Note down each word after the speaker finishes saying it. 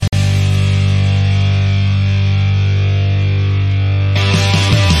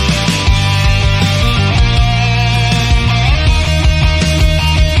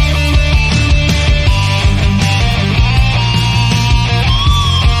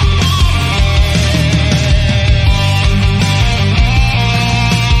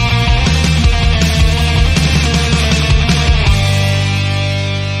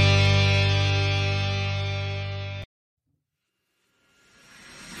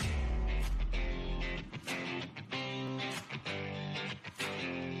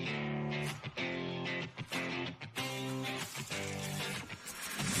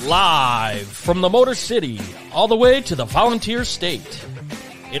Live from the Motor City, all the way to the Volunteer State.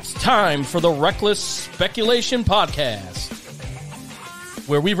 It's time for the Reckless Speculation Podcast,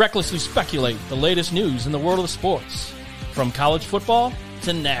 where we recklessly speculate the latest news in the world of sports. From college football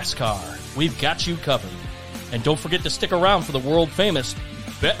to NASCAR, we've got you covered. And don't forget to stick around for the world-famous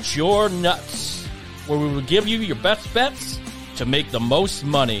Bet Your Nuts, where we will give you your best bets to make the most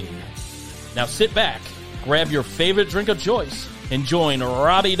money. Now sit back, grab your favorite drink of choice, and join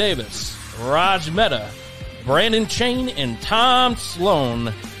Robbie Davis, Raj Mehta, Brandon Chain, and Tom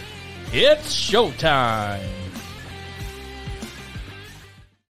Sloan. It's showtime.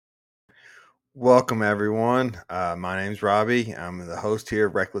 Welcome, everyone. My name's Robbie. I'm the host here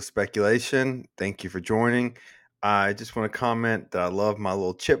of Reckless Speculation. Thank you for joining. I just want to comment that I love my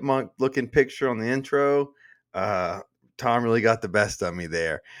little chipmunk-looking picture on the intro. Tom really got the best of me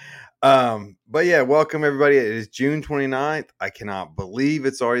there. But yeah, welcome everybody. It is June 29th. I cannot believe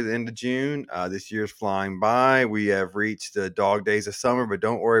it's already the end of June. This year's flying by. We have reached the dog days of summer, but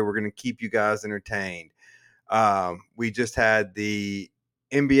don't worry, we're going to keep you guys entertained. We just had the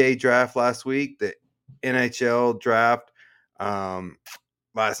NBA draft last week, the NHL draft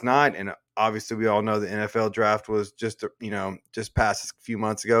last night, and obviously we all know the NFL draft was just passed a few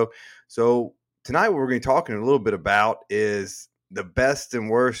months ago. So tonight what we're going to be talking a little bit about is the best and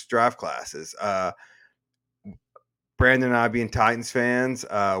worst draft classes. Brandon and I, being Titans fans,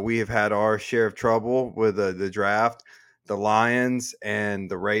 we have had our share of trouble with the draft. The Lions and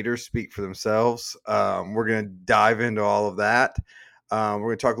the Raiders speak for themselves. We're going to dive into all of that. We're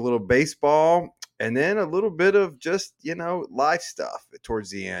going to talk a little baseball and then a little bit of just, life stuff towards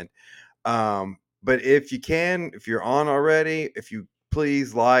the end. But if you can, if you're on already, if you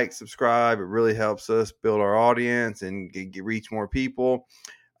please like, subscribe. It really helps us build our audience and reach more people.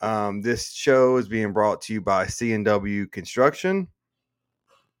 This show is being brought to you by C&W Construction.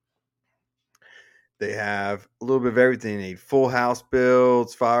 They have a little bit of everything you need. Full house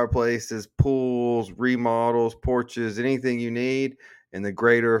builds, fireplaces, pools, remodels, porches, anything you need in the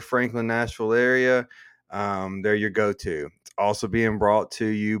greater Franklin, Nashville area. They're your go-to. It's also being brought to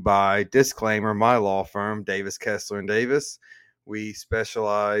you by Disclaimer, my law firm, Davis, Kessler, and Davis. We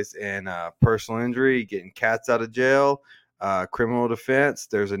specialize in personal injury, getting cats out of jail, criminal defense.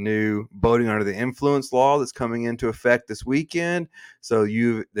 There's a new boating under the influence law that's coming into effect this weekend. So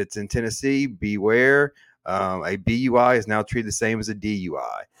you that's in Tennessee, beware. A BUI is now treated the same as a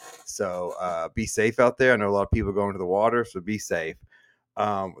DUI. So be safe out there. I know a lot of people are going to the water, so be safe.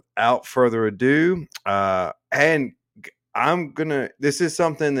 Without further ado, and this is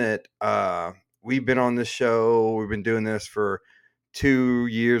something that we've been on this show. We've been doing this for 2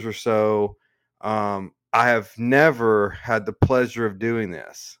 years or so. I have never had the pleasure of doing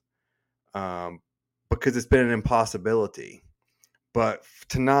this because it's been an impossibility. But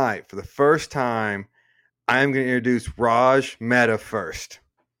tonight, for the first time, I'm going to introduce Raj Mehta first.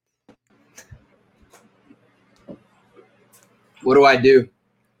 What do I do?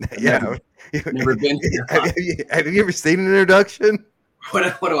 Yeah. Never been here. Have you ever seen an introduction?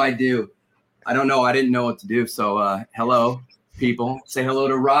 What do I do? I don't know. I didn't know what to do. So hello, people. Say hello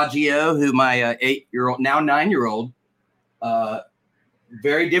to Raggio, who my 8-year-old, now 9-year-old,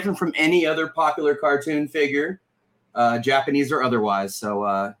 very different from any other popular cartoon figure, Japanese or otherwise.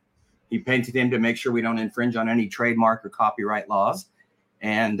 So he painted him to make sure we don't infringe on any trademark or copyright laws.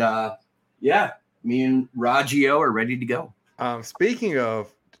 And me and Raggio are ready to go. Speaking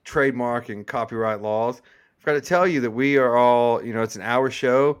of trademark and copyright laws, I've got to tell you that we are all, it's an hour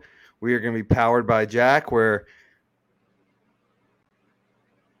show. We are going to be powered by Jack, where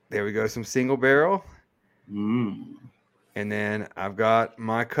there we go, some single barrel. And then I've got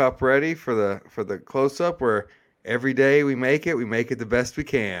my cup ready for the close up, where every day we make it the best we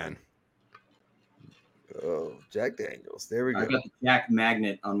can. Oh, Jack Daniels. There we go. I got the Jack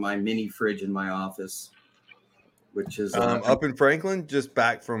magnet on my mini fridge in my office, which is up in Franklin, just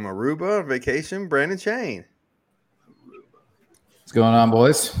back from Aruba vacation. Brandon Chain. What's going on,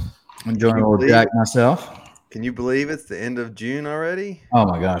 boys? Enjoying a little Jack myself. Can you believe it's the end of June already? Oh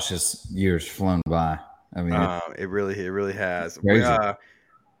my gosh, this year's flown by. I mean, it really has. Crazy.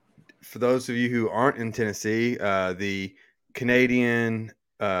 For those of you who aren't in Tennessee, the Canadian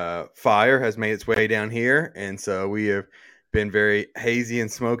fire has made its way down here, and so we have been very hazy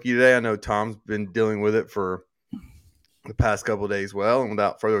and smoky today. I know Tom's been dealing with it for the past couple of days. Well, and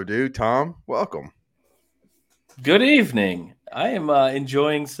without further ado, Tom, welcome. Good evening. I am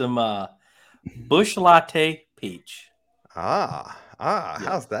enjoying some Bush Latte Peach.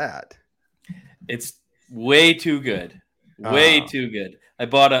 How's that? It's way too good. Way too good. I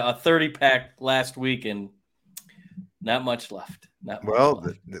bought a 30-pack last week, and Not much left. Well,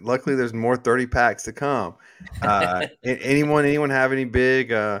 luckily there's more 30 packs to come. Anyone have any big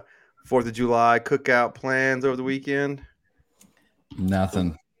 4th of July cookout plans over the weekend?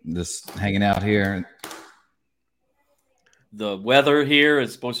 Nothing. Just hanging out here. The weather here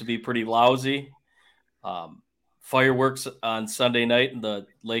is supposed to be pretty lousy. Fireworks on Sunday night in the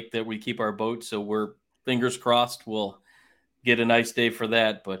lake that we keep our boat, so we're fingers crossed we'll get a nice day for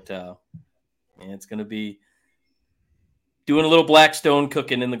that. But it's going to be doing a little Blackstone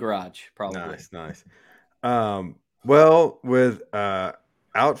cooking in the garage, probably. Nice. Well,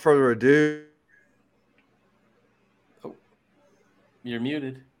 without further ado, You're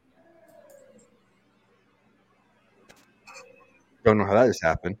muted. don't know how that just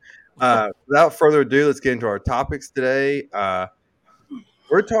happened. Without further ado, let's get into our topics today.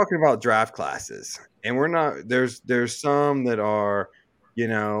 We're talking about draft classes, and we're not. There's some that are,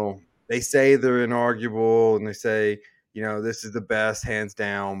 they say they're inarguable, and they say, this is the best, hands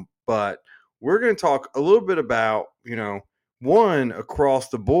down. But we're going to talk a little bit about, one across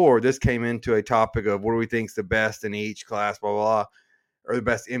the board. This came into a topic of what do we think is the best in each class, blah blah blah, or the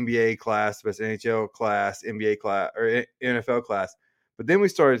best NBA class, the best NHL class, NBA class, or NFL class. But then we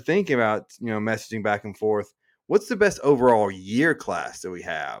started thinking about, messaging back and forth. What's the best overall year class that we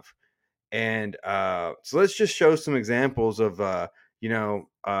have? And so let's just show some examples of,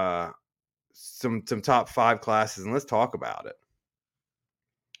 some top 5 classes, and let's talk about it.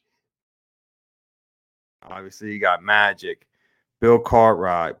 Obviously, you got Magic, Bill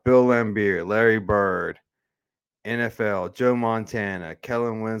Cartwright, Bill Laimbeer, Larry Bird. NFL, Joe Montana,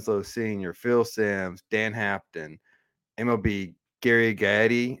 Kellen Winslow Sr., Phil Simms, Dan Hampton. MLB, Gary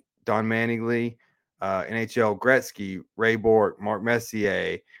Gaetti, Don Mattingly. NHL, Gretzky, Ray Bork, Mark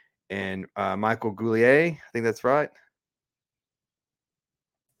Messier, and Michael Goulier. I think that's right.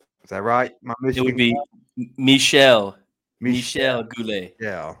 Is that right? It would be Michel Goulet.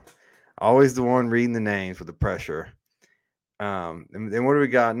 Yeah. Always the one reading the names with the pressure. And then what do we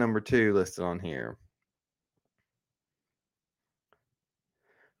got number 2 listed on here?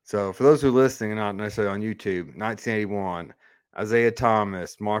 So for those who are listening, not necessarily on YouTube, 1981, Isaiah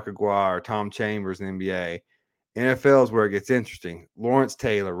Thomas, Mark Aguirre, Tom Chambers in the NBA. NFL is where it gets interesting. Lawrence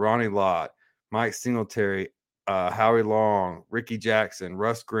Taylor, Ronnie Lott, Mike Singletary, Howie Long, Ricky Jackson,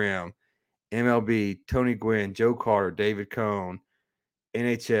 Russ Grimm. MLB, Tony Gwynn, Joe Carter, David Cohn.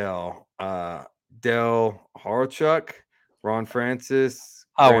 NHL, Del Horchuk, Ron Francis.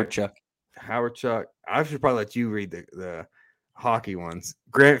 Howard Chuck. I should probably let you read the hockey ones.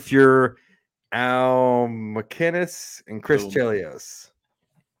 Grant Fuhrer, Al McInnes, and Chris Chelios.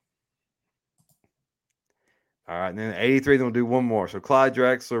 All right, and then 83, then we'll do one more. So Clyde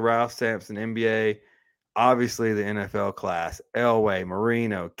Drexler, Ralph Sampson, NBA. Obviously, the NFL class. Elway,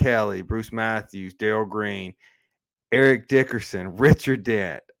 Marino, Kelly, Bruce Matthews, Darryl Green, Eric Dickerson, Richard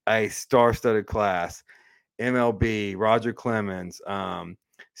Dent, a star-studded class. MLB, Roger Clemens,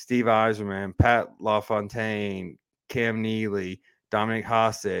 Steve Yzerman, Pat LaFontaine, Cam Neely, Dominic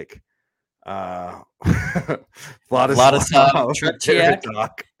Hasek, Vladislav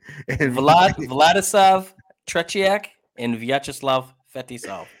Tretiak, and Vladislav Tretiak, and Vyacheslav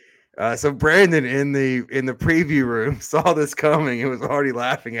Fetisov. So Brandon in the preview room saw this coming and was already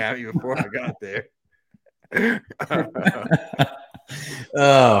laughing at me before I got there.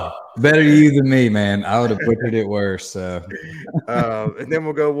 Oh, better you than me, man. I would have butchered it worse. So, and then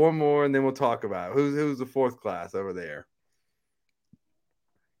we'll go one more, and then we'll talk about who's the 4th class over there.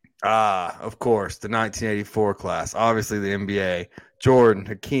 Of course, the 1984 class. Obviously, the NBA. Jordan,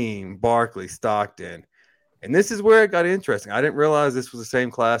 Hakeem, Barkley, Stockton. And this is where it got interesting. I didn't realize this was the same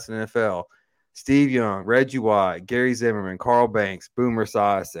class in NFL. Steve Young, Reggie White, Gary Zimmerman, Carl Banks, Boomer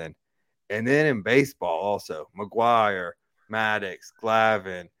Esiason. And then in baseball also, McGuire, Maddox,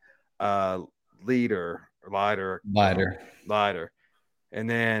 Glavine, Leiter. And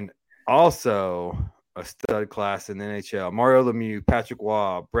then also a stud class in the NHL. Mario Lemieux, Patrick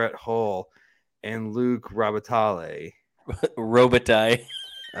Waugh, Brett Hull, and Luke Robitaille. Robitaille.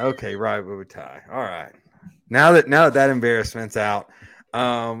 Okay, Robitaille. All right. Now that embarrassment's out,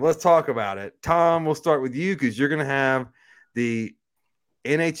 let's talk about it. Tom, we'll start with you because you're going to have the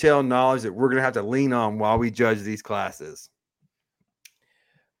NHL knowledge that we're going to have to lean on while we judge these classes.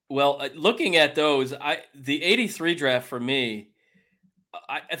 Well, looking at those, the 83 draft for me,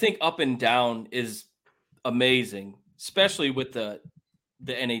 I think up and down is amazing, especially with the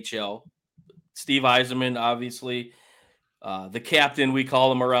NHL. Steve Yzerman, obviously, the captain, we call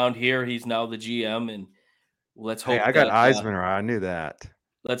him around here. He's now the GM, and let's hope. Hey, I got Yzerman right. I knew that.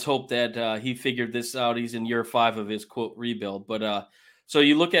 Let's hope that he figured this out. He's in year 5 of his quote rebuild. But So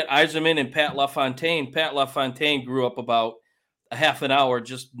you look at Iserman and Pat LaFontaine. Pat LaFontaine grew up about a half an hour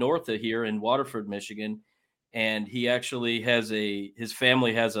just north of here in Waterford, Michigan, and he actually has his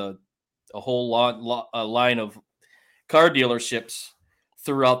family has a whole line of car dealerships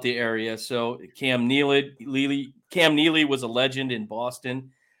throughout the area. So Cam Neely was a legend in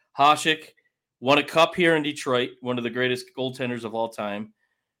Boston. Hasek won a cup here in Detroit, one of the greatest goaltenders of all time.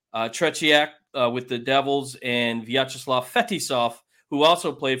 Tretiak with the Devils, and Vyacheslav Fetisov, who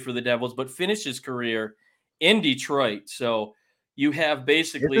also played for the Devils, but finished his career in Detroit. So you have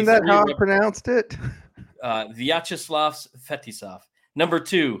basically Isn't that how I pronounced it? Vyacheslav Fetisov. Number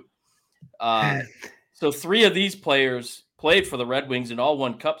 2. So 3 of these players played for the Red Wings and all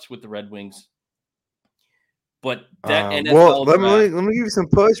won cups with the Red Wings. But that NFL let me give you some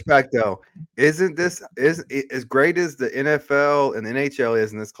pushback though. Isn't this is as great as the NFL and the NHL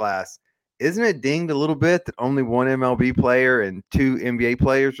is in this class? Isn't it dinged a little bit that only one MLB player and 2 NBA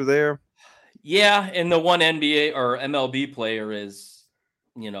players are there? Yeah, and the one NBA or MLB player is,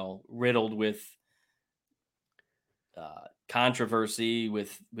 riddled with controversy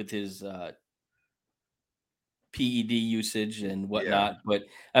with his PED usage and whatnot. Yeah. But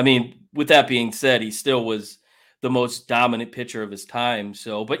I mean, with that being said, he still was the most dominant pitcher of his time.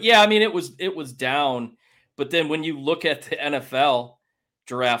 So, but yeah, I mean, it was down. But then when you look at the NFL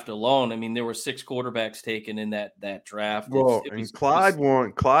draft alone, I mean, there were 6 quarterbacks taken in that draft. Well, Clyde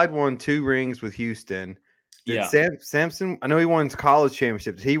won 2 rings with Houston. Did Samson? I know he won college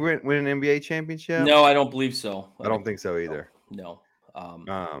championships. Did he win an NBA championship? No, I don't believe so. I don't think so either. No. All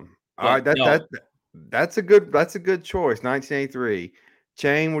right, that's a good choice. 1983.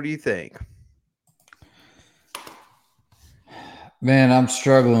 Shane, what do you think? Man, I'm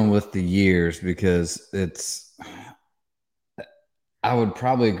struggling with the years because I would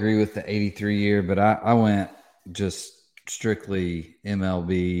probably agree with the 83 year, but I went just strictly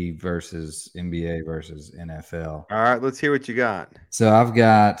MLB versus NBA versus NFL. All right, let's hear what you got. So I've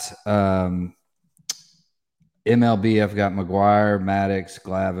got MLB, I've got McGuire, Maddox,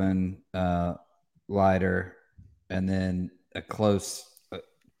 Glavine, Leiter, and then a close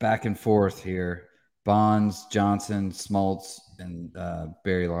back and forth here. Bonds, Johnson, Smoltz, and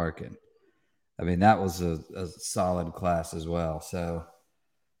Barry Larkin. I mean, that was a solid class as well. So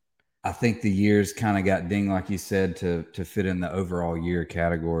I think the years kind of got dinged, like you said, to fit in the overall year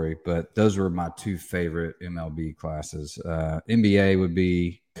category. But those were my 2 favorite MLB classes. NBA would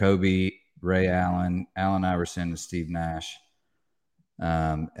be Kobe, Ray Allen, Allen Iverson, and Steve Nash.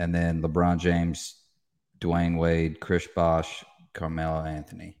 And then LeBron James, Dwayne Wade, Chris Bosh, Carmelo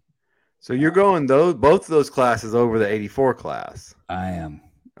Anthony. So you're going both of those classes over the 84 class. I am.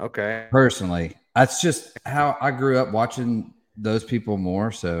 Okay. Personally, that's just how I grew up watching those people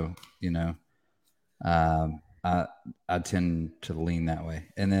more. So, I tend to lean that way.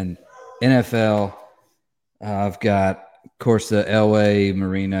 And then NFL, I've got, of course, the Elway,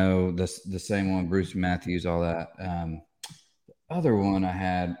 Marino, the same one, Bruce Matthews, all that. Other one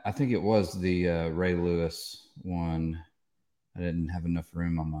I think it was the Ray Lewis one. I didn't have enough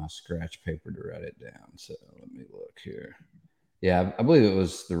room on my scratch paper to write it down. So let me look here. Yeah, I believe it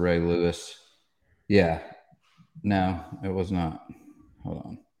was the Ray Lewis. Yeah. No, it was not. Hold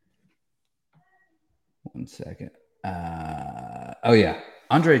on. 1 second. Oh, yeah.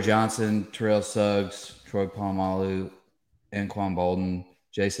 Andre Johnson, Terrell Suggs, Troy Polamalu, Anquan Bolden,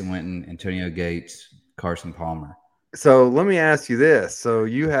 Jason Witten, Antonio Gates, Carson Palmer. So let me ask you this. So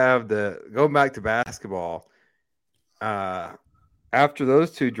you have going back to basketball, after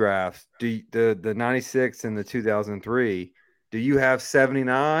those 2 drafts, the 96 and the 2003, do you have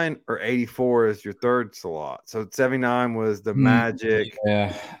 79 or 84 as your third slot? So 79 was the Magic.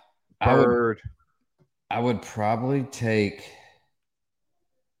 Yeah. Bird. I would probably take.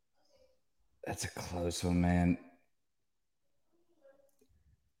 That's a close one, man.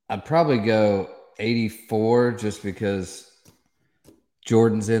 I'd probably go 84 just because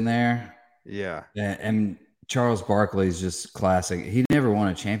Jordan's in there. Yeah. And Charles Barkley is just classic. He never won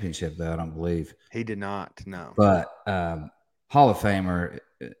a championship, though, I don't believe. He did not, no. But Hall of Famer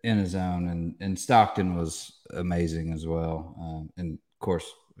in his own, and Stockton was amazing as well. And, of course,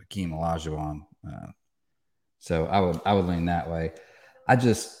 Hakeem Olajuwon. So I would lean that way.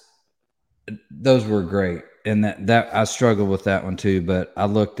 Those were great. And that I struggled with that one too, but I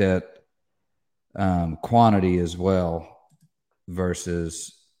looked at quantity as well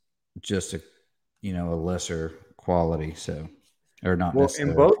versus just a lesser quality. So, or not. Well,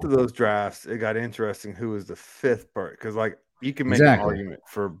 in both of those drafts, it got interesting who was the 5th part, because you can make an argument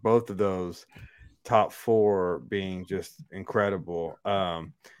for both of those top 4 being just incredible.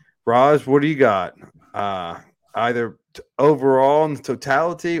 Raj, what do you got? either overall in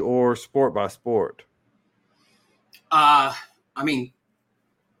totality or sport by sport? I mean,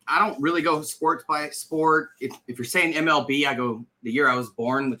 I don't really go sports by sport. If you're saying MLB, I go the year I was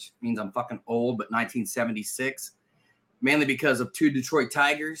born, which means I'm fucking old, but 1976, mainly because of 2 Detroit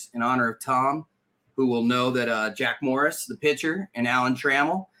Tigers in honor of Tom, who will know that Jack Morris, the pitcher, and Alan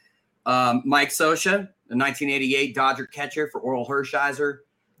Trammell, Mike Scioscia, the 1988 Dodger catcher for Oral Hershiser,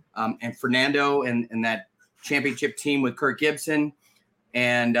 and Fernando and that championship team with Kirk Gibson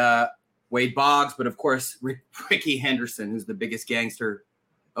and Wade Boggs, but of course, Ricky Henderson, who's the biggest gangster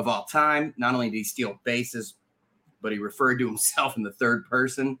of all time. Not only did he steal bases, but he referred to himself in the third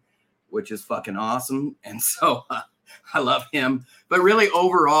person, which is fucking awesome. And so I love him. But really,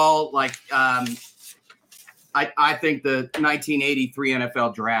 overall, like I think the 1983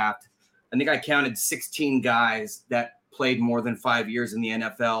 NFL draft, I think I counted 16 guys that played more than 5 years in the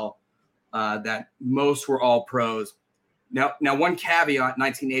NFL. That most were all pros. Now, one caveat: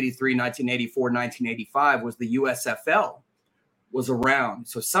 1983, 1984, 1985 was the USFL was around.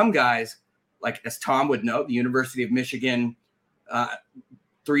 So some guys, like as Tom would know, the University of Michigan,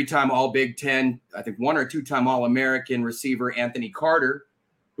 3-time All Big Ten, I think 1 or 2-time All American receiver Anthony Carter,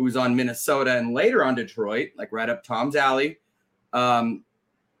 who was on Minnesota and later on Detroit, like right up Tom's alley. No,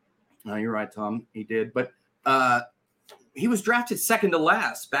 you're right, Tom. He did, but he was drafted second to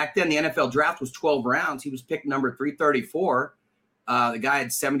last. Back then, the NFL draft was 12 rounds. He was picked number 334. The guy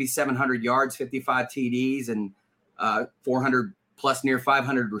had 7,700 yards, 55 TDs, and 400 plus near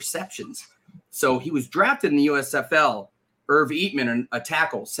 500 receptions. So he was drafted in the USFL. Irv Eatman, a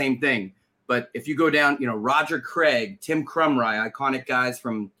tackle, same thing. But if you go down, Roger Craig, Tim Krumrie, iconic guys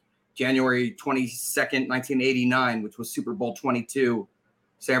from January 22nd, 1989, which was Super Bowl 22,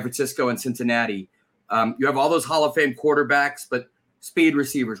 San Francisco and Cincinnati. You have all those Hall of Fame quarterbacks, but speed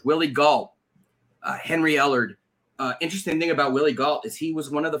receivers, Willie Gault, Henry Ellard. Interesting thing about Willie Gault is he was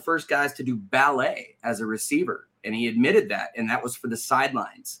one of the first guys to do ballet as a receiver, and he admitted that, and that was for the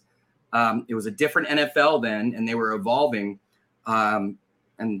sidelines. It was a different NFL then, and they were evolving, and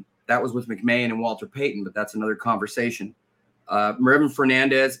that was with McMahon and Walter Payton, but that's another conversation. Mervin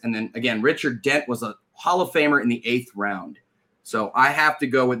Fernandez, and then, again, Richard Dent was a Hall of Famer in the 8th round. So I have to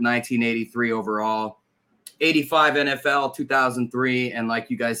go with 1983 overall, 85 NFL, 2003, and like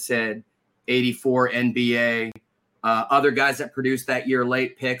you guys said, 84 NBA. Other guys that produced that year,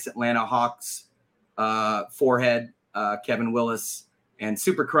 late picks, Atlanta Hawks, Forehead, Kevin Willis, and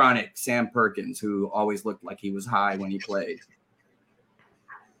Super Chronic, Sam Perkins, who always looked like he was high when he played.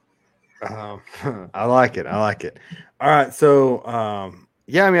 I like it. All right. So, I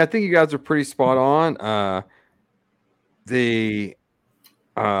think you guys are pretty spot on.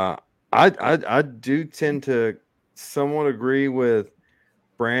 I do tend to somewhat agree with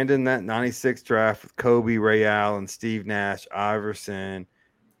Brandon, that 96 draft with Kobe, Ray Allen, Steve Nash, Iverson,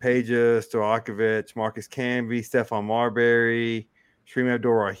 Peja Stojakovic, Marcus Camby, Stephon Marbury, Sreem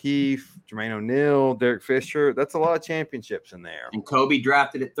Abdul-Rahif, Jermaine O'Neal, Derek Fisher. That's a lot of championships in there. And Kobe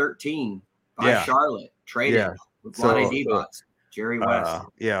drafted at 13 by Charlotte, traded with Lonnie Divac, Jerry West.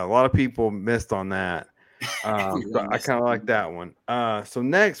 A lot of people missed on that. I kind of like that one. So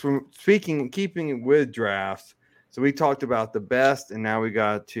next, we're keeping it with drafts. So we talked about the best, and now we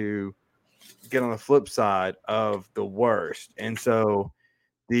got to get on the flip side of the worst. And so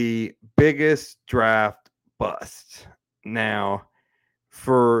the biggest draft bust. Now,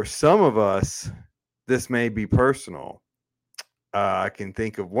 for some of us, this may be personal. I can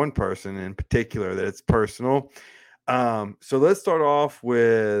think of one person in particular that it's personal. So let's start off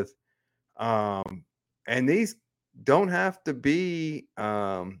with, and these don't have to be,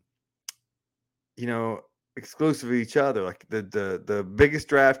 exclusive of each other. Like the biggest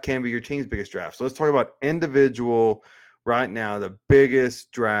draft can be your team's biggest draft. So let's talk about individual right now, the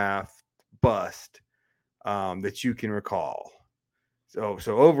biggest draft bust that you can recall. So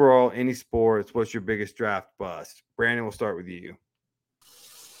overall, any sports, what's your biggest draft bust? Brandon, we'll start with you.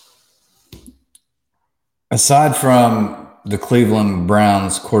 Aside from the Cleveland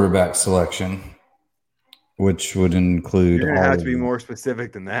Browns quarterback selection, which would include, you're gonna have to be more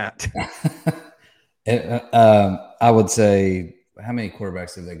specific than that. I would say, how many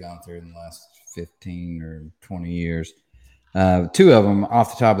quarterbacks have they gone through in the last 15 or 20 years? 2 of them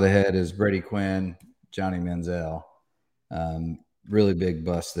off the top of the head is Brady Quinn, Johnny Manziel. Really big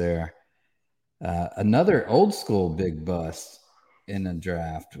bust there. Another old school big bust in the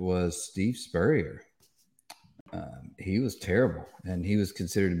draft was Steve Spurrier. He was terrible, and he was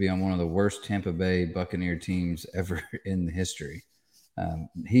considered to be on one of the worst Tampa Bay Buccaneer teams ever in history.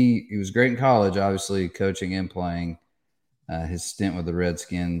 He was great in college, obviously coaching and playing. His stint with the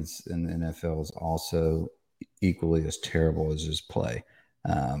Redskins in the NFL was also equally as terrible as his play.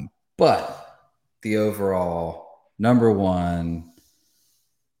 But the overall number one,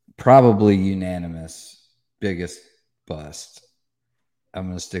 probably unanimous, biggest bust, I'm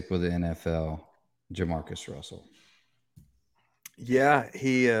going to stick with the NFL, Jamarcus Russell. Yeah,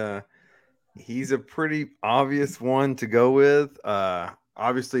 he's a pretty obvious one to go with.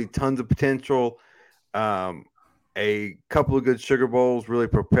 Obviously, tons of potential. A couple of good Sugar Bowls really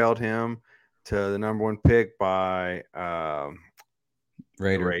propelled him to the number one pick by the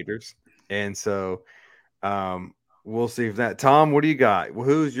Raiders. And so we'll see if that. Tom, what do you got?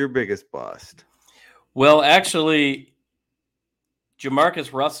 Who's your biggest bust? Well, actually,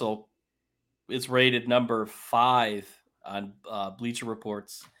 Jamarcus Russell is rated number 5 on Bleacher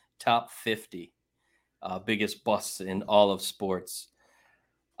Report's top 50 biggest busts in all of sports.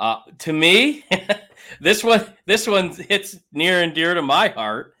 To me, this one hits near and dear to my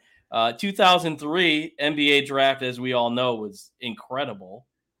heart. 2003 NBA draft, as we all know, was incredible.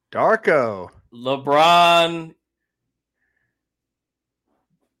 Darko, LeBron,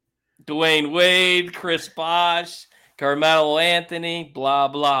 Dwayne Wade, Chris Bosh, Carmelo Anthony, blah,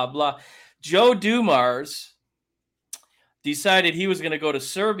 blah, blah. Joe Dumars decided he was going to go to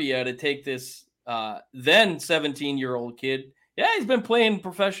Serbia to take this then 17-year-old kid. Yeah, he's been playing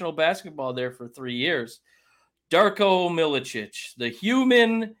professional basketball there for 3 years. Darko Milicic, the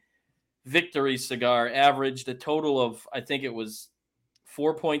human victory cigar, averaged a total of, I think it was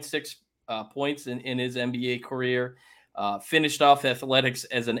 4.6 points in his NBA career. Finished off athletics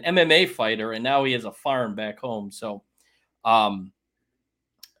as an MMA fighter, and now he has a farm back home. So,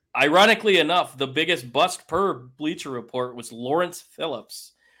 ironically enough, the biggest bust per Bleacher Report was Lawrence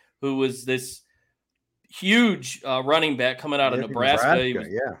Phillips, who was this huge running back coming out of Nebraska.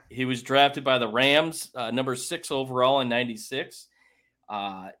 He was drafted by the Rams, number 6 overall in 96.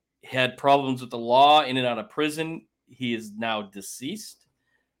 Had problems with the law, in and out of prison. He is now deceased.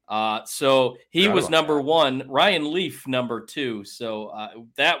 So he was number 1. Ryan Leaf, number 2. So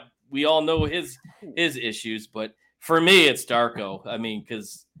that we all know his issues, but for me, it's Darko. I mean,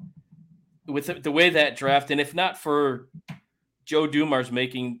 because with the way that draft, and if not for Joe Dumars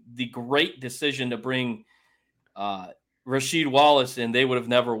making the great decision to bring Rasheed Wallace in, they would have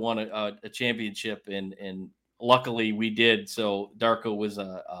never won a championship, and luckily we did. So Darko was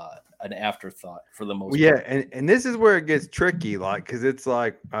an afterthought for the most part. And this is where it gets tricky, like, because it's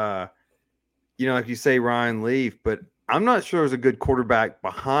like, like you say Ryan Leaf, but I'm not sure there's a good quarterback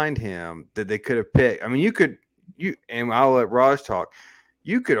behind him that they could have picked. I mean, and I'll let Raj talk.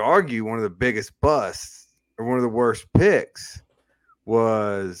 You could argue one of the biggest busts or one of the worst picks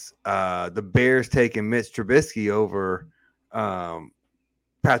was the Bears taking Mitch Trubisky over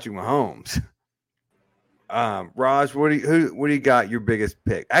Patrick Mahomes. Raj, what do you got your biggest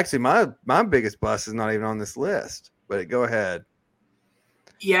pick? Actually, my biggest bust is not even on this list, but go ahead.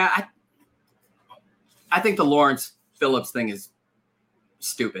 Yeah, I think the Lawrence Phillips thing is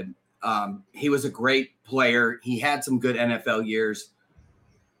stupid. He was a great player. He had some good NFL years.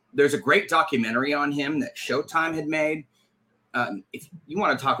 There's a great documentary on him that Showtime had made. If you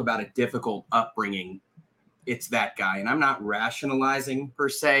want to talk about a difficult upbringing, it's that guy. And I'm not rationalizing per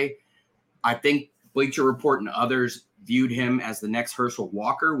se. I think Bleacher Report and others viewed him as the next Herschel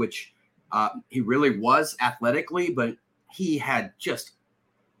Walker, which he really was athletically, but he had just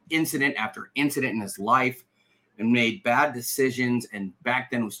incident after incident in his life and made bad decisions, and back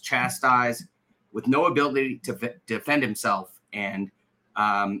then was chastised with no ability to defend himself, and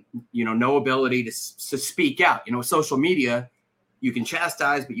no ability to speak out. Social media, you can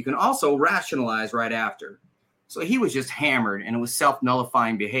chastise, but you can also rationalize right after. So he was just hammered, and it was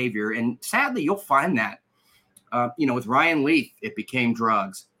self-nullifying behavior. And sadly, you'll find that, with Ryan Leaf, it became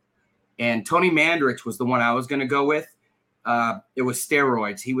drugs. And Tony Mandarich was the one I was going to go with. It was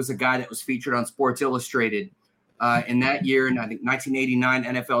steroids. He was a guy that was featured on Sports Illustrated in that year. And I think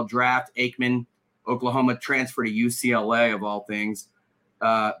 1989 NFL draft, Aikman, Oklahoma, transferred to UCLA of all things.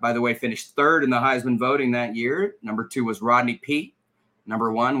 By the way, finished 3rd in the Heisman voting that year. Number 2 was Rodney Peete.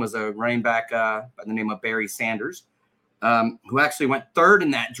 Number 1 was a running back by the name of Barry Sanders, who actually went 3rd in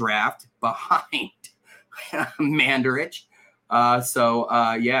that draft behind Mandarich.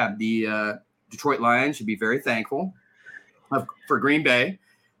 The Detroit Lions should be very thankful for Green Bay,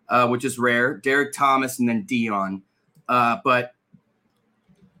 which is rare. Derek Thomas and then Dion. But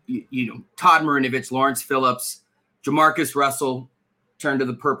Todd Marinovich, Lawrence Phillips, Jamarcus Russell turned to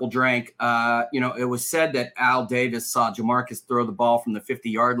the purple drink. It was said that Al Davis saw Jamarcus throw the ball from the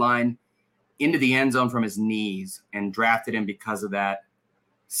 50-yard line into the end zone from his knees and drafted him because of that.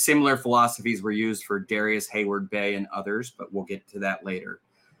 Similar philosophies were used for Darius Hayward Bay and others, but we'll get to that later.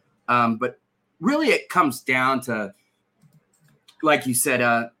 But really it comes down to, like you said,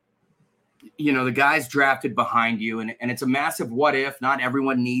 the guys drafted behind you, and it's a massive what if. Not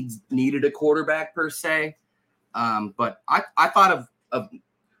everyone needed a quarterback per se, but I thought of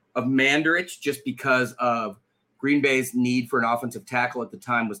Mandarich just because of Green Bay's need for an offensive tackle at the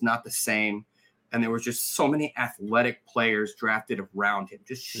time was not the same, and there was just so many athletic players drafted around him,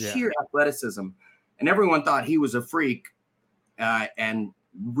 just sheer athleticism, and everyone thought he was a freak, and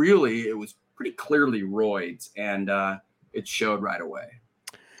really it was pretty clearly roids, and it showed right away.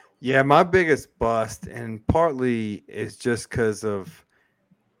 Yeah, my biggest bust, and partly is just because of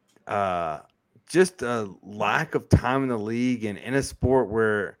just a lack of time in the league and in a sport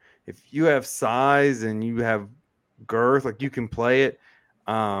where if you have size and you have girth, like you can play it.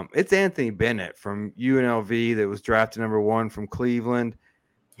 It's Anthony Bennett from UNLV that was drafted number 1 from Cleveland.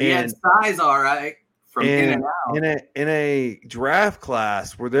 He had size, all right, from in and out. In a draft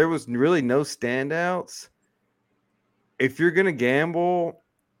class where there was really no standouts, if you're going to gamble,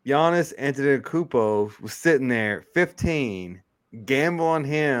 Giannis Antetokounmpo was sitting there 15, gamble on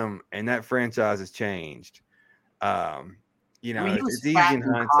him, and that franchise has changed. It's easy in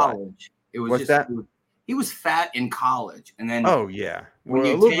hindsight. College. It was What's that? He was fat in college, and then a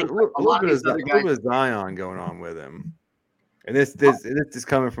little bit of Zion going on with him, and this is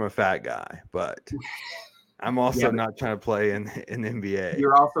coming from a fat guy, but I'm also not trying to play in the NBA.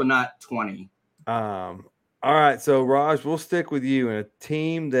 You're also not 20. All right, so Raj, we'll stick with you in a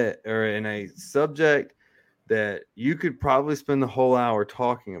team or in a subject that you could probably spend the whole hour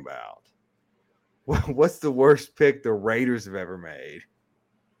talking about. What's the worst pick the Raiders have ever made?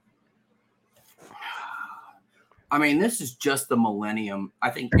 I mean, this is just the millennium. I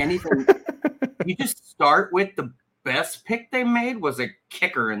think anything you just start with the best pick they made was a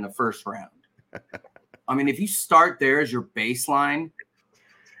kicker in the first round. I mean, if you start there as your baseline,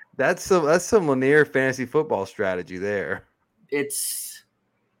 that's some Lanier fantasy football strategy there. It's,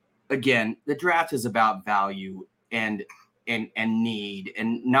 again, the draft is about value and need,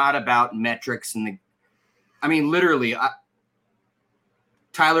 and not about metrics. Literally,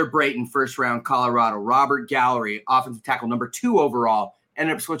 Tyler Brayton, first round, Colorado. Robert Gallery, offensive tackle, number 2 overall,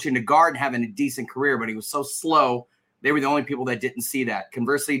 ended up switching to guard and having a decent career, but he was so slow. They were the only people that didn't see that.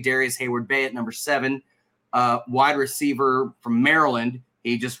 Conversely, Darius Hayward-Bay at number 7, wide receiver from Maryland.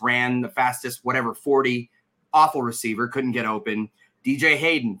 He just ran the fastest, 40, awful receiver, couldn't get open. DJ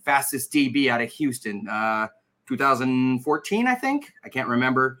Hayden, fastest DB out of Houston, 2014, I think. I can't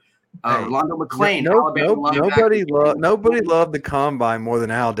remember. Rolando McClain, nobody loved the combine more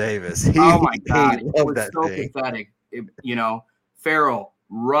than Al Davis. Oh my God, it was so pathetic. Farrell,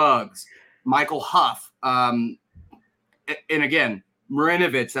 Ruggs, Michael Huff, and again,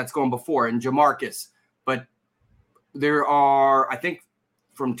 Marinovich, that's going before, and Jamarcus. But there are, I think,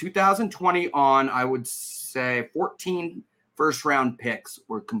 from 2020 on, I would say 14 first-round picks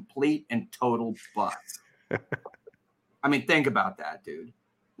were complete and total busts. I mean, think about that, dude.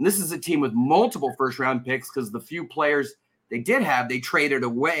 And this is a team with multiple first-round picks because the few players they did have, they traded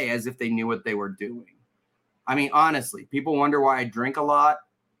away as if they knew what they were doing. I mean, honestly, people wonder why I drink a lot.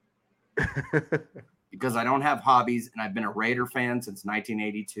 Because I don't have hobbies, and I've been a Raider fan since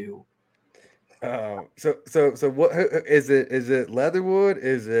 1982. So what is it? Is it Leatherwood?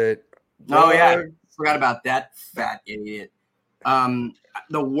 Is it? Oh yeah, forgot about that fat idiot.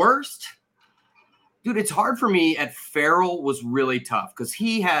 The worst, dude. It's hard for me. At Farrell was really tough because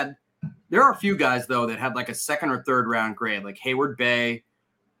there are a few guys though that had like a 2nd or 3rd round grade, like Hayward-Bay,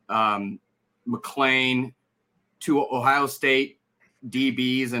 McClain, 2 Ohio State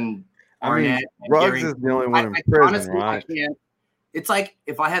DBs, and Arnett. Ruggs is the only one in prison, honestly, right? I can't. It's like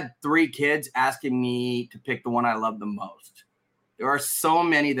if I had 3 kids asking me to pick the one I love the most. There are so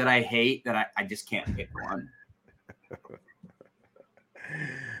many that I hate that I just can't pick one.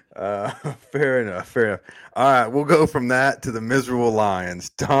 Fair enough. All right, we'll go from that to the miserable Lions.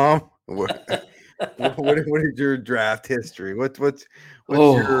 Tom, what is your draft history? What's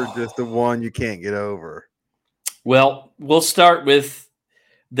your just the one you can't get over? Well, we'll start with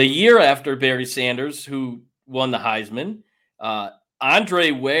the year after Barry Sanders, who won the Heisman. Andre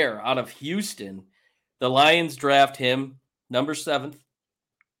Ware out of Houston. The Lions draft him, number 7th.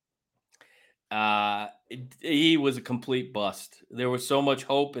 He was a complete bust. There was so much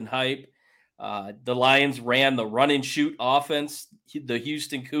hope and hype. The Lions ran the run and shoot offense. The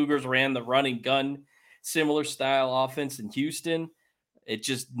Houston Cougars ran the run and gun, similar style offense in Houston. It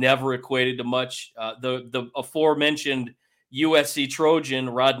just never equated to much. The aforementioned USC Trojan,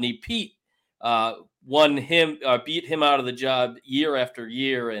 Rodney Peete, beat him out of the job year after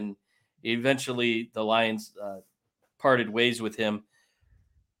year, and eventually the Lions parted ways with him.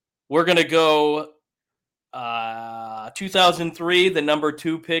 We're going to go 2003, the number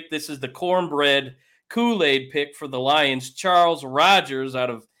 2 pick. This is the cornbread Kool-Aid pick for the Lions. Charles Rogers out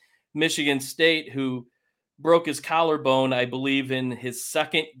of Michigan State, who broke his collarbone, I believe, in his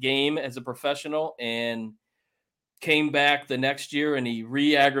second game as a professional and came back the next year, and he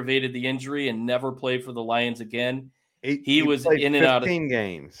re-aggravated the injury and never played for the Lions again. He was played in and out of 15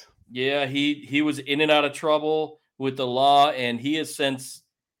 games. Yeah, he was in and out of trouble with the law, and he has since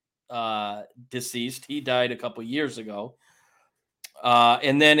deceased. He died a couple years ago.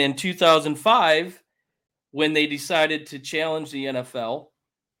 And then in 2005, when they decided to challenge the NFL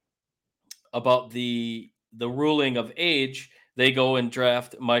about the ruling of age, they go and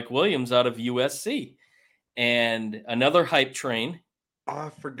draft Mike Williams out of USC. And another hype train. Oh, I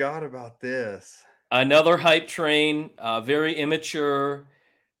forgot about this. Another hype train, very immature,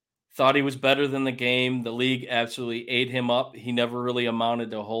 thought he was better than the game. The league absolutely ate him up. He never really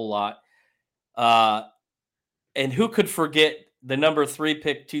amounted to a whole lot. And who could forget the number 3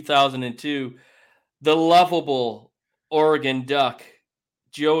 pick, 2002, the lovable Oregon Duck,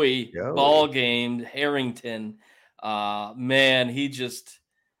 Joey Ball Game Harrington. Man,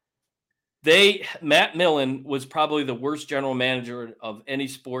 Matt Millen was probably the worst general manager of any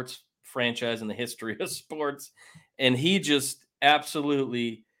sports franchise in the history of sports. And he just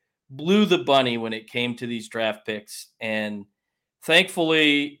absolutely blew the bunny when it came to these draft picks. And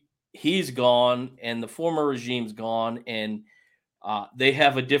thankfully, he's gone and the former regime's gone. And they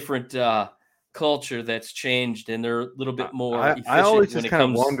have a different culture that's changed, and they're a little bit more efficient. I always just kind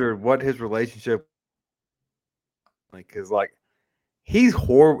of wondered what his relationship, because he's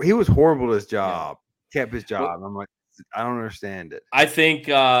horrible. He was horrible at his job. Yeah. Kept his job. Well, I'm like, I don't understand it. I think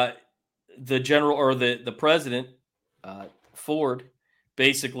the general or the president, Ford,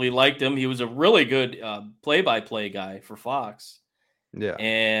 basically liked him. He was a really good play-by-play guy for Fox. Yeah.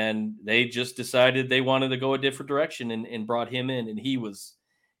 And they just decided they wanted to go a different direction and brought him in. And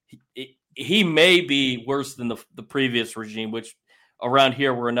he may be worse than the previous regime, which around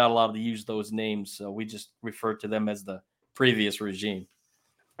here we're not allowed to use those names. So we just refer to them as the previous regime.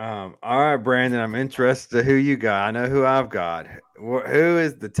 All right, Brandon, I'm interested in who you got. I know who I've got. Who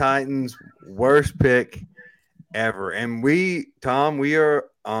is the Titans' worst pick ever? And Tom, we are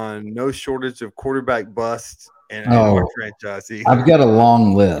on no shortage of quarterback busts in our franchise. I've got a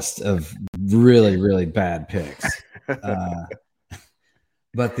long list of really, really bad picks.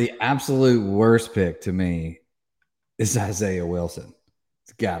 But the absolute worst pick to me is Isaiah Wilson.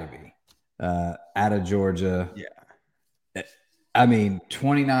 It's got to be. Out of Georgia. Yeah. I mean,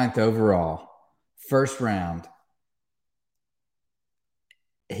 29th overall, first round.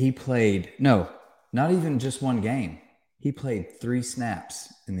 He played, not even just one game. He played 3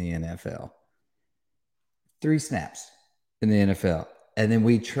 snaps in the NFL. 3 snaps in the NFL. And then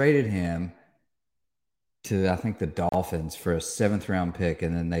we traded him to, I think, the Dolphins for a 7th round pick.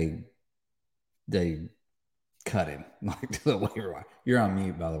 And then they cut him to the waiver wire. You're on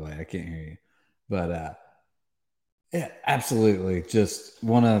mute, by the way. I can't hear you. But, yeah, absolutely. Just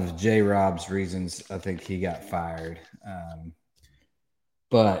one of J. Rob's reasons I think he got fired.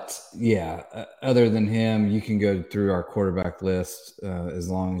 But, yeah, other than him, you can go through our quarterback list as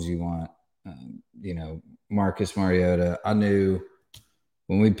long as you want. Marcus Mariota, I knew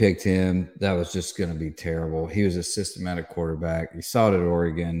when we picked him, that was just going to be terrible. He was a systematic quarterback. You saw it at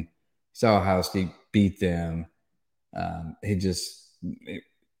Oregon. You saw Ohio State beat them.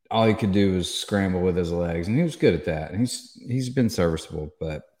 All he could do was scramble with his legs, and he was good at that. And he's been serviceable,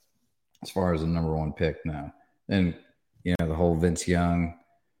 but as far as the number 1 pick, no. And the whole Vince Young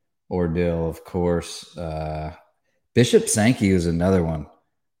ordeal, of course. Bishop Sankey was another one.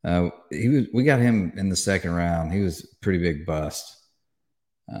 We got him in the 2nd round. He was a pretty big bust.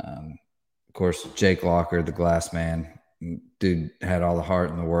 Of course, Jake Locker, the glass man, dude had all the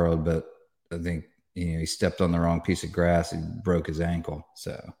heart in the world, but I think he stepped on the wrong piece of grass and broke his ankle.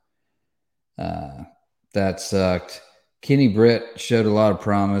 So that sucked. Kenny Britt showed a lot of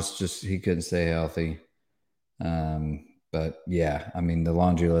promise, just he couldn't stay healthy. But yeah, I mean, the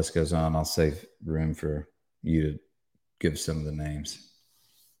laundry list goes on. I'll save room for you to give some of the names.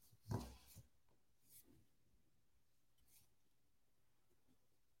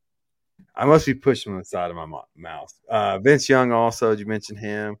 I must be pushing on the side of my mouth. Vince Young also, you mentioned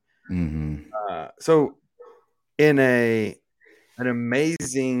him. Mm-hmm. So in an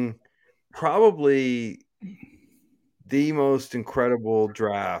amazing, probably the most incredible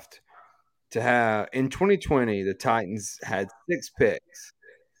draft to have in 2020, the Titans had 6 picks.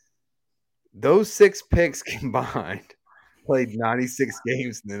 Those 6 picks combined played 96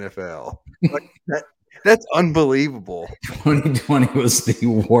 games in the NFL. That's unbelievable. 2020 was the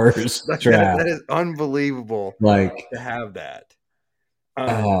worst draft. That is unbelievable. Like, to have that.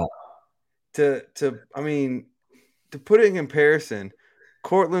 uh, To put it in comparison,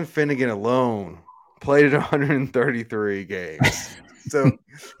 Cortland Finnegan alone played in 133 games. So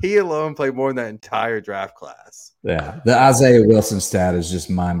he alone played more than that entire draft class. yeah, the Isaiah Wilson stat is just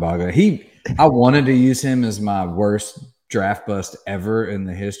mind-boggling. I wanted to use him as my worst draft bust ever in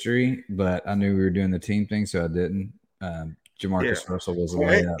the history, but I knew we were doing the team thing, so I didn't. Jamarcus Russell was a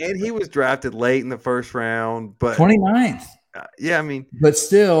layup. And he was drafted late in the first round, but 29th. Yeah, I mean, but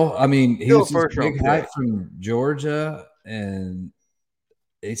still, he was first big round hype pick from Georgia, and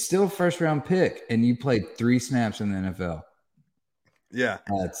it's still a first round pick, and you played 3 snaps in the NFL. Yeah,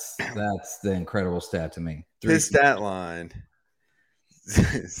 that's the incredible stat to me. His stat line: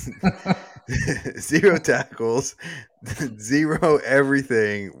 0 tackles, 0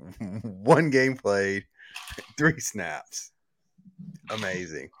 everything, 1 game played, 3 snaps.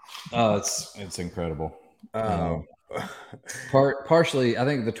 Amazing. Oh, it's incredible. Partially, I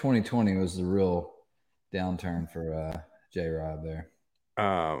think the 2020 was the real downturn for J-Rob there.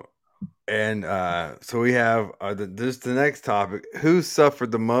 So we have this the next topic. Who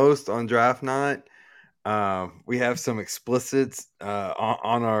suffered the most on draft night? We have some explicits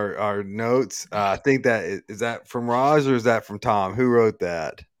on our notes. I think that is that from Raj or is that from Tom? Who wrote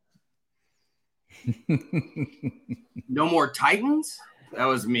that? No more Titans? That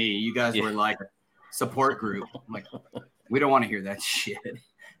was me. You guys were like a support group. I'm like, we don't want to hear that shit.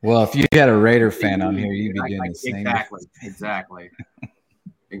 Well, if you had a Raider fan on here, you'd be doing the same.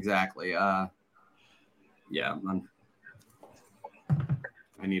 Exactly. Yeah,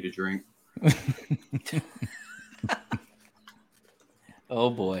 I need a drink. Oh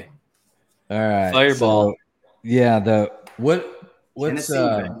boy! All right, Fireball. So, yeah, what's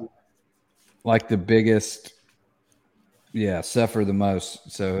like the biggest? Yeah, suffer the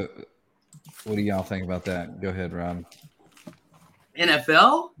most. So, what do y'all think about that? Go ahead, Rob.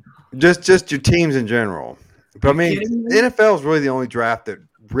 NFL? Just your teams in general. But I mean, NFL is really the only draft that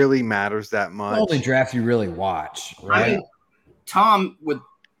really matters that much. The only draft you really watch, right? I mean, Tom, with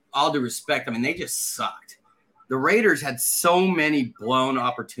all due respect, they just sucked. The Raiders had so many blown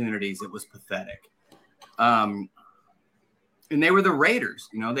opportunities; it was pathetic. And they were the Raiders.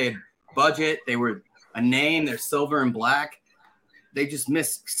 They had budget. They were a name. They're silver and black. They just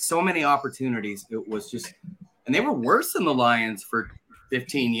missed so many opportunities. It was just, and they were worse than the Lions for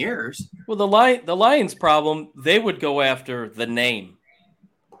 15 years. Well, the Lions' problem, they would go after the name.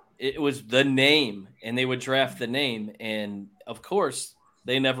 It was the name, and they would draft the name. And, of course,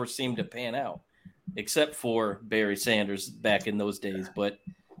 they never seemed to pan out, except for Barry Sanders back in those days. But,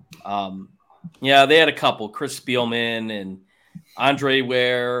 yeah, they had a couple, Chris Spielman and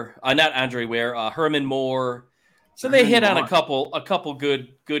Herman Moore. So they hit on a couple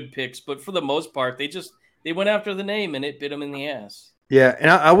good picks. But for the most part, they went after the name, and it bit them in the ass. Yeah, and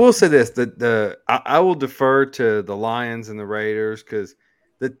I will say this: I will defer to the Lions and the Raiders because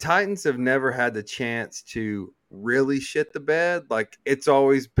the Titans have never had the chance to really shit the bed. Like it's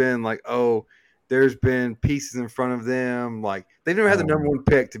always been like, oh, there's been pieces in front of them. Like they've never had the number 1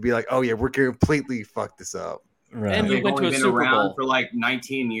 pick to be like, oh yeah, we're gonna completely fuck this up. Right. And you went to a Super Bowl for like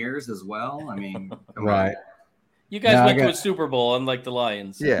 19 years as well. Right. You guys went to a Super Bowl, unlike the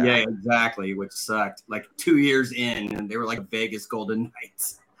Lions. Yeah, exactly, which sucked. Like 2 years in, and they were like Vegas Golden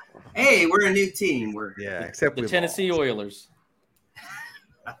Knights. Hey, we're a new team. Except the Tennessee Oilers.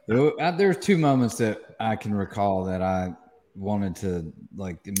 There's 2 moments that I can recall that I wanted to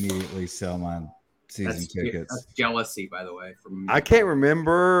like immediately sell my season tickets. That's jealousy, by the way. I can't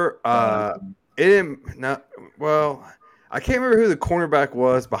remember. I can't remember who the cornerback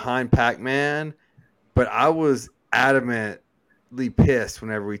was behind Pac-Man, but I was adamantly pissed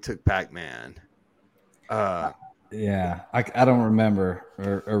whenever we took Pac-Man. Yeah, I don't remember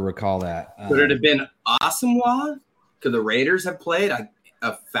or recall that. Could it have been Asamoah? Could the Raiders have played a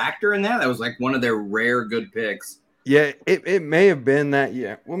factor in that? That was like one of their rare good picks. Yeah, it may have been that.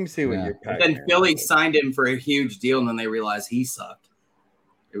 Yeah, let me see what your Pac-Man then Philly signed him for a huge deal, and then they realized he sucked.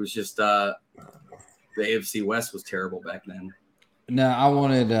 It was just the AFC West was terrible back then. No, I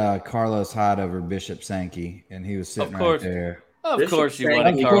wanted Carlos Hyde over Bishop Sankey, and he was sitting right there. Of course you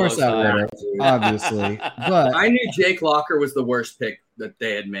wanted Carlos Hyde. Obviously. But I knew Jake Locker was the worst pick that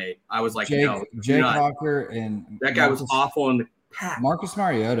they had made. I was like, Jake Locker and that guy was awful in the pack. Marcus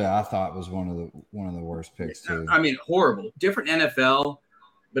Mariota, I thought, was one of the worst picks too. Horrible. Different NFL.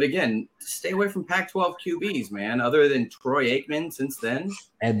 But again, stay away from Pac-12 QBs, man, other than Troy Aikman since then.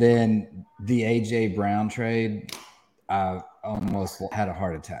 And then the A.J. Brown trade, I almost had a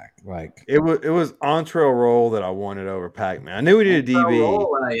heart attack. Like it was Entree Roll that I wanted over Pac-Man. I knew we needed a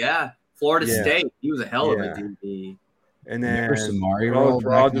DB. Yeah. Florida Yeah. State. He was a hell of a Yeah. DB. And remember then Samari Roll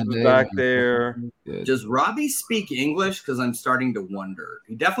Rogers in the was day? back there. Good. Does Robbie speak English? Because I'm starting to wonder.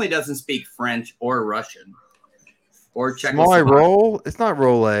 He definitely doesn't speak French or Russian or Samari Czechoslovakian. Roll? It's not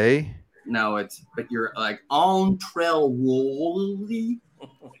Roll A. No, but you're like Entree Roll.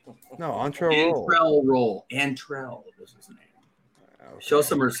 No, Entree Roll. Antrell was his name. Okay. Show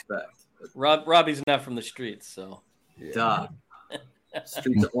some respect. Robbie's not from the streets, so. Yeah. Duh.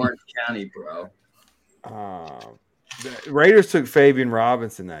 Streets of Orange County, bro. The Raiders took Fabian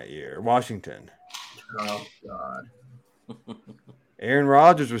Robinson that year. Washington. Oh, God. Aaron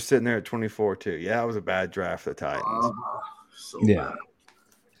Rodgers was sitting there at 24 too. Yeah, that was a bad draft for the Titans. So Yeah.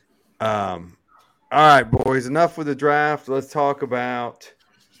 bad. All right, boys. Enough with the draft. Let's talk about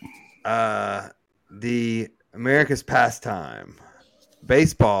the America's pastime.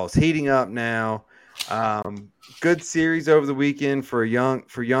 Baseball's heating up now. Good series over the weekend for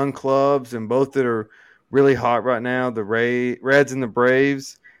young clubs, and both that are really hot right now. The Reds and the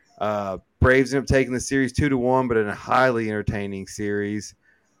Braves. Braves end up taking the series 2-1, but in a highly entertaining series.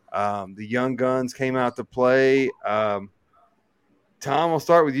 The young guns came out to play. Tom, I'll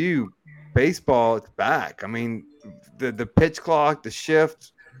start with you. Baseball, it's back. I mean, the pitch clock, the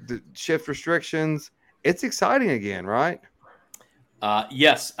shift restrictions. It's exciting again, right?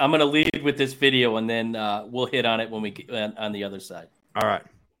 Yes, I'm going to lead with this video, and then we'll hit on it when we get on the other side. All right.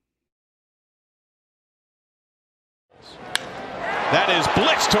 That is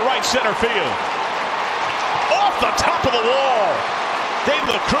blitz to right center field. Off the top of the wall. Elly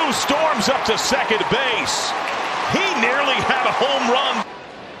De La Cruz storms up to second base. He nearly had a home run.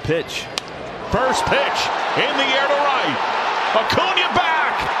 Pitch. First pitch in the air to right. Acuna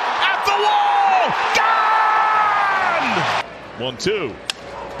back at the wall. Gone! 1-2.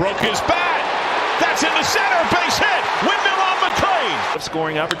 Broke his bat. That's in the center. Base hit. Windmill on McClain.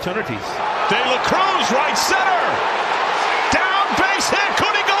 Scoring opportunities. De La Cruz right center. Down base hit.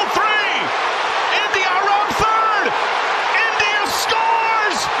 Could he go three? India around third. India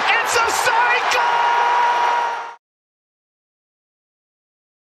scores. It's a cycle.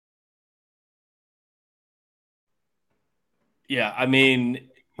 Yeah, I mean,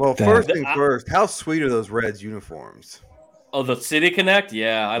 Well, first thing first, how sweet are those Reds uniforms? oh, the City Connect?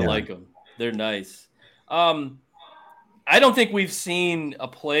 Yeah, I like them. They're nice. I don't think we've seen a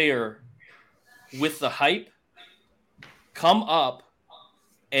player with the hype come up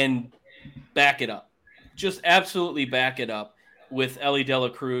and back it up. Just absolutely back it up with Elly De La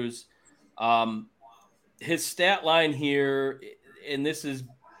Cruz. His stat line here, and this is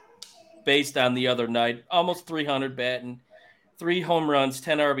based on the other night, almost 300 batting, 3 home runs,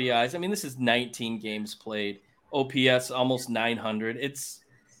 10 RBIs. I mean, this is 19 games played. OPS almost 900.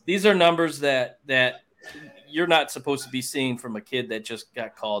 These are numbers that you're not supposed to be seeing from a kid that just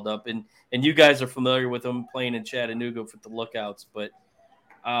got called up, and you guys are familiar with him playing in Chattanooga with the Lookouts. But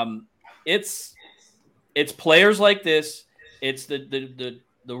it's players like this. It's the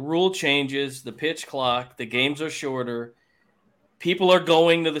rule changes, the pitch clock, the games are shorter. People are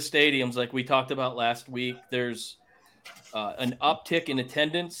going to the stadiums like we talked about last week. There's an uptick in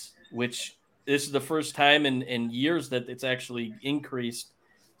attendance, which this is the first time in years that it's actually increased.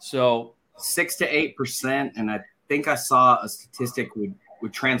 So 6 to 8%, and I think I saw a statistic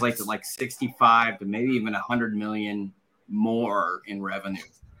would translate to like 65 to maybe even 100 million more in revenue.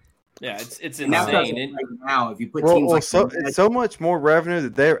 Yeah, it's insane. Right now, if you put teams it's so much more revenue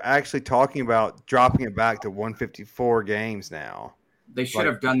that they're actually talking about dropping it back to 154 games now. They should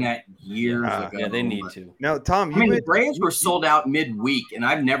have done that years ago. Yeah, they need to. Now, Tom, the Braves were sold out midweek, and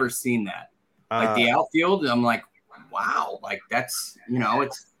I've never seen that. Like the outfield, I'm like, wow, like that's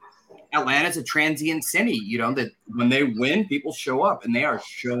it's Atlanta's a transient city. That when they win, people show up, and they are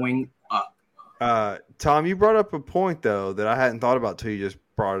showing up. Tom, you brought up a point though that I hadn't thought about till you just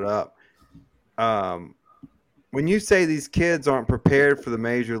brought it up. When you say these kids aren't prepared for the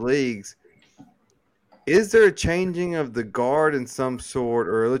major leagues, is there a changing of the guard in some sort,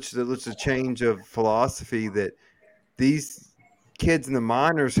 or let's a change of philosophy that these kids in the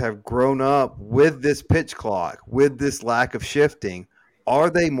minors have grown up with this pitch clock, with this lack of shifting? Are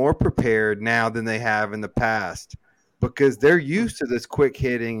they more prepared now than they have in the past? Because they're used to this quick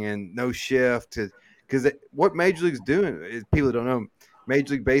hitting and no shift. Because what Major League's doing is, people don't know,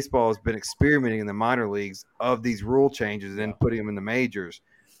 Major League Baseball has been experimenting in the minor leagues of these rule changes and then putting them in the majors.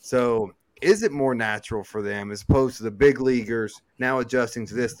 So is it more natural for them as opposed to the big leaguers now adjusting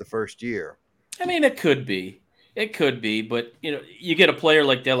to this the first year? I mean, it could be. It could be. But, you get a player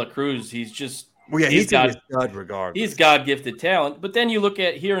like De La Cruz, he's just Well, yeah, he's going to be a stud regardless. He's God-gifted talent. But then you look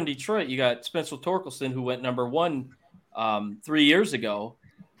at here in Detroit, you got Spencer Torkelson, who went number 1 3 years ago.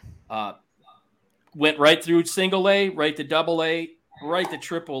 Went right through single A, right to double A, right to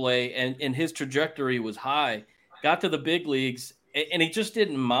triple A, and his trajectory was high. Got to the big leagues, and he just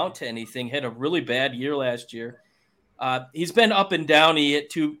didn't amount to anything. Had a really bad year last year. He's been up and down. He hit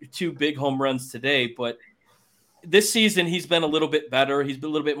two big home runs today, but this season he's been a little bit better. He's been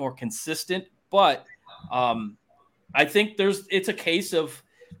a little bit more consistent, but I think it's a case of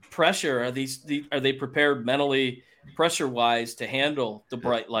pressure. Are they prepared mentally, pressure-wise, to handle the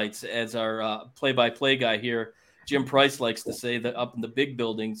bright lights? As our play-by-play guy here, Jim Price, likes to say, that up in the big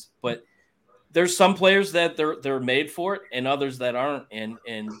buildings. But there's some players that they're made for it, and others that aren't. And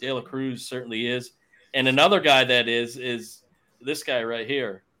De La Cruz certainly is. And another guy that is this guy right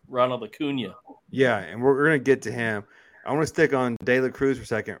here, Ronald Acuna. Yeah, and we're going to get to him. I want to stick on De La Cruz for a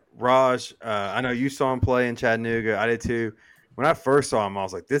second. Raj, I know you saw him play in Chattanooga. I did too. When I first saw him, I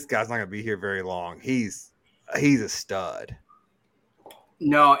was like, this guy's not going to be here very long. He's a stud.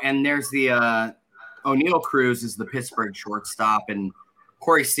 No, and there's the O'Neal Cruz is the Pittsburgh shortstop, and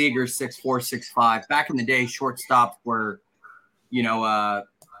Corey Seager's 6'4", 6'5". Back in the day, shortstops were,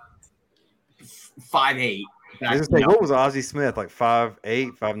 5'8". What was Ozzie Smith, like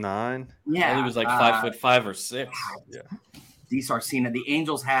 5'8", 5'9"? Yeah, he was like 5'5" or 6. Yeah. D. Sarcina. The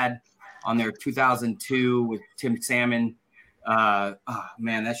Angels had on their 2002 with Tim Salmon.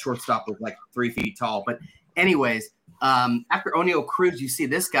 That shortstop was like 3 feet tall. But anyways, after O'Neal Cruz, you see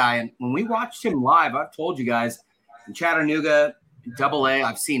this guy. And when we watched him live, I've told you guys, in Chattanooga, Double-A,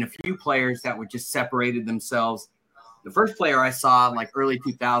 I've seen a few players that were just separated themselves. The first player I saw, like early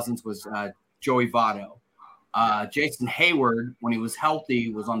 2000s, was Joey Votto. Jason Hayward, when he was healthy,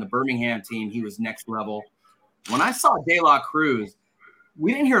 was on the Birmingham team. He was next level. When I saw De La Cruz,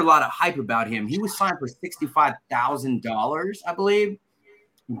 we didn't hear a lot of hype about him. He was signed for $65,000, I believe,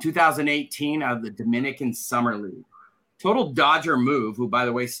 in 2018 out of the Dominican Summer League. Total Dodger move, who, by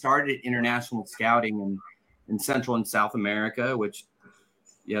the way, started international scouting in Central and South America, which,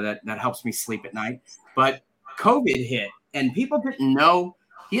 that helps me sleep at night. But COVID hit, and people didn't know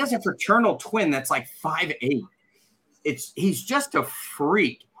he has a fraternal twin that's like 5'8". He's just a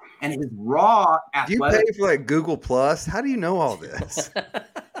freak, and his raw athletic. Do you pay for like Google Plus? How do you know all this?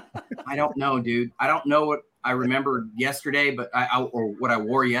 I don't know, dude. I don't know what I remember yesterday, but or what I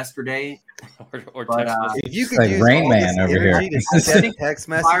wore yesterday. or text messages. If you could like use Rain all Man this over here. energy to send text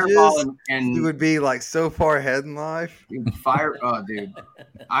messages, and you would be like so far ahead in life. Dude, dude.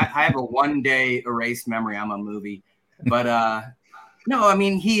 I have a 1-day erased memory. I'm a movie, but no, I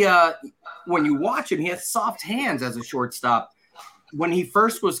mean he. When you watch him, he has soft hands as a shortstop. When he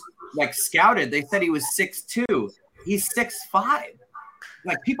first was like scouted, they said he was 6'2". He's 6'5".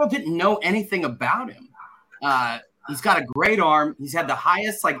 Like, people didn't know anything about him. He's got a great arm. He's had the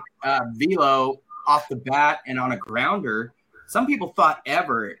highest velo off the bat and on a grounder. Some people thought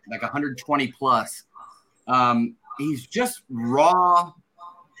ever, like 120 plus. He's just raw,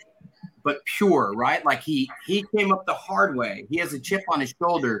 but pure, right? Like he came up the hard way. He has a chip on his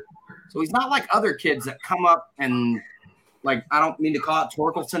shoulder. So he's not like other kids that come up and, like, I don't mean to call it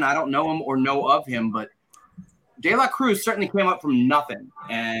Torkelson. I don't know him or know of him, but De La Cruz certainly came up from nothing,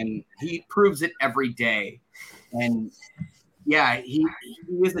 and he proves it every day. And yeah, he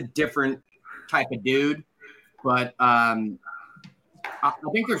is a different type of dude, but I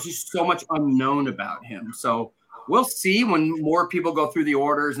think there's just so much unknown about him. So we'll see when more people go through the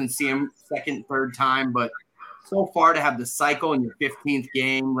orders and see him second, third time. But so far, to have the cycle in your 15th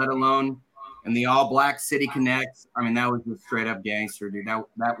game, let alone in the All Black City Connect, I mean, that was just straight up gangster, dude.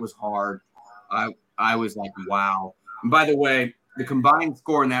 That was hard. I was like, wow. And by the way, the combined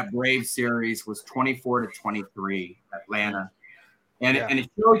score in that Braves series was 24-23, Atlanta. And it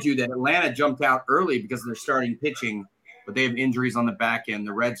showed you that Atlanta jumped out early because they're starting pitching, but they have injuries on the back end.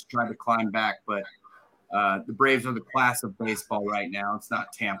 The Reds tried to climb back, but the Braves are the class of baseball right now. It's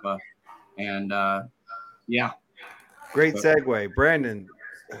not Tampa. And, Great segue. Brandon,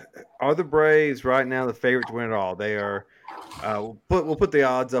 are the Braves right now the favorite to win it all? They are. We'll put the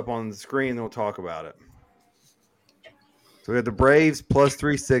odds up on the screen and we'll talk about it. So we have the Braves plus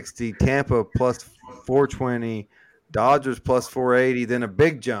 360, Tampa plus 420, Dodgers plus 480, then a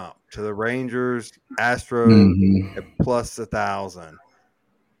big jump to the Rangers, Astros at plus 1,000.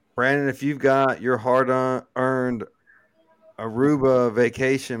 Brandon, if you've got your hard-earned Aruba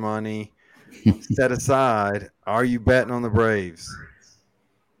vacation money set aside, are you betting on the Braves?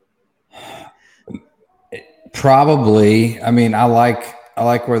 Probably. I mean, I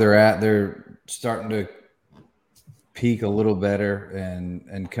like where they're at. They're starting to peak a little better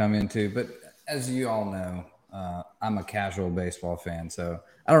and come into. But as you all know, I'm a casual baseball fan, so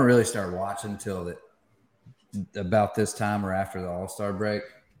I don't really start watching until about this time or after the All-Star break.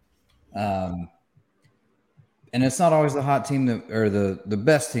 And it's not always the hot team or the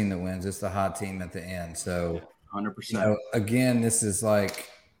best team that wins. It's the hot team at the end. So 100%. Again, this is like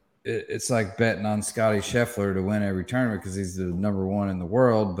it's like betting on Scotty Scheffler to win every tournament because he's the number one in the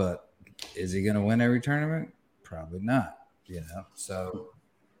world. But is he going to win every tournament? Probably not. So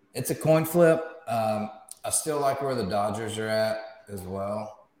it's a coin flip. I still like where the Dodgers are at as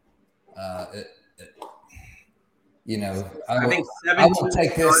well. I will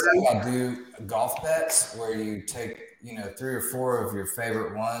take this like I do golf bets where you take 3 or 4 of your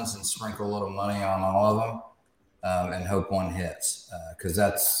favorite ones and sprinkle a little money on all of them and hope one hits because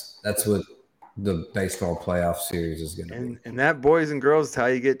that's what the baseball playoff series is going to be. And that, boys and girls, is how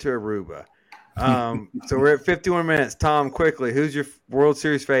you get to Aruba. So we're at 51 minutes. Tom, quickly, who's your World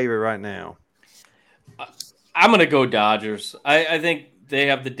Series favorite right now? I'm going to go Dodgers. I think they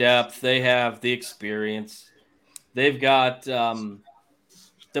have the depth. They have the experience. They've got the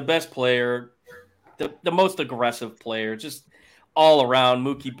best player, the most aggressive player, just all around.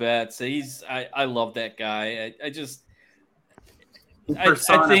 Mookie Betts. I love that guy. I think.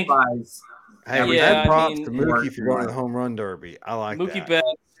 Hey, props to Mookie for going to the home run derby. I like Mookie that. Betts,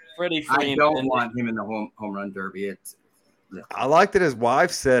 Freddie Freeman. I don't want him in the home run derby. I like that his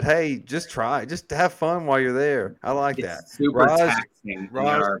wife said, "Hey, just try, just have fun while you're there." I like that. Super taxing.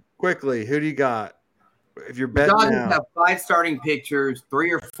 Raj, quickly, who do you got? If you're betting Dodgers now, have 5 starting pitchers,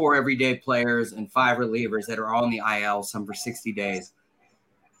 3 or 4 everyday players, and 5 relievers that are all in the IL, some for 60 days.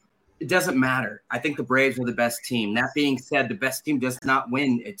 It doesn't matter. I think the Braves are the best team. That being said, the best team does not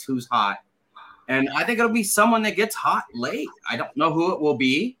win. It's who's hot. And I think it'll be someone that gets hot late. I don't know who it will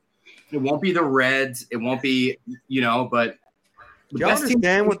be. It won't be the Reds. It won't be, but do you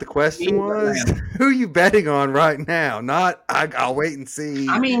understand what the question was? Who are you betting on right now? Not I'll wait and see.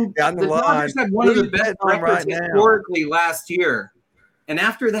 I mean, the Dodgers had one of the best records historically last year. And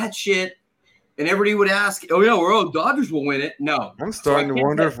after that shit, and everybody would ask, Dodgers will win it. No. I'm starting to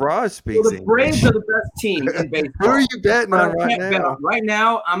wonder if Raj speaks the Braves are the best team in baseball. Who are you betting on right now? Right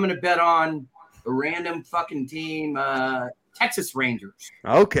now, I'm going to bet on a random fucking team, Texas Rangers.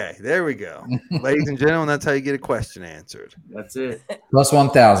 Okay, there we go. Ladies and gentlemen, that's how you get a question answered. That's it. Plus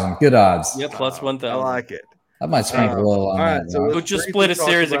 1,000. Good odds. Yep, plus 1,000. I like it. I might sprinkle a little on that. So we'll just split a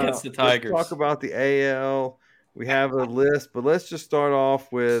series against the Tigers. Let's talk about the AL. We have a list, but let's just start off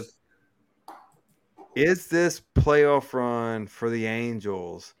with, is this playoff run for the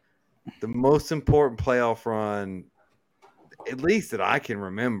Angels the most important playoff run, at least that I can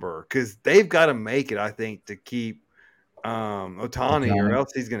remember? Because they've got to make it, I think, to keep Ohtani, or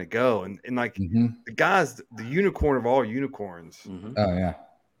else he's going to go. And the guy's the unicorn of all unicorns. Mm-hmm. Oh, yeah.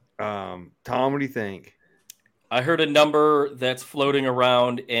 Tom, what do you think? I heard a number that's floating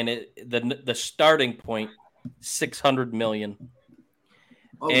around, and the starting point, $600 million.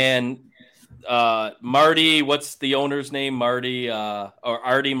 Oh. And Marty, what's the owner's name? Marty or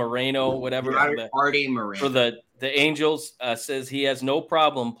Artie Moreno, whatever. Artie Moreno for the Angels says he has no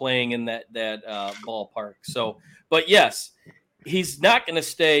problem playing in that ballpark. So, but yes, he's not going to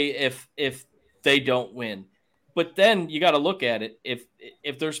stay if they don't win. But then you got to look at it.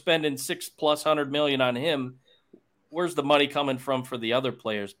 If they're spending $600+ million on him, where's the money coming from for the other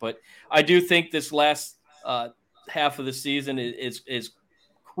players? But I do think this last half of the season is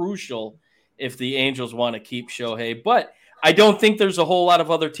crucial if the Angels want to keep Shohei. But I don't think there's a whole lot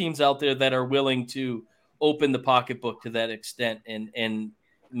of other teams out there that are willing to open the pocketbook to that extent, and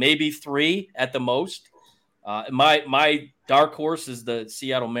maybe 3 at the most. My dark horse is the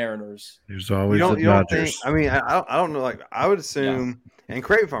Seattle Mariners. There's always the Dodgers. I don't know. Like, I would assume, and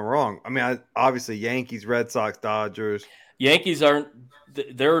correct me if I'm wrong. I mean, obviously Yankees, Red Sox, Dodgers. Yankees aren't.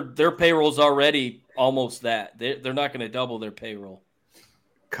 Their payroll's already almost that. They're not going to double their payroll.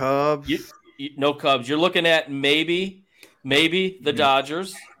 Cubs. No Cubs. You're looking at maybe the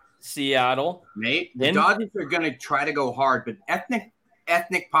Dodgers, Seattle. The Dodgers are going to try to go hard, but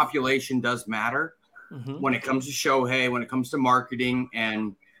ethnic population does matter when it comes to Shohei, when it comes to marketing,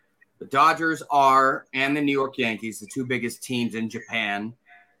 and the Dodgers and the New York Yankees, the 2 biggest teams in Japan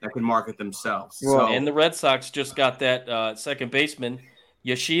that can market themselves. Well, and the Red Sox just got that second baseman,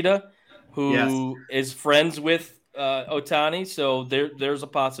 Yoshida, who is friends with Ohtani, so there's a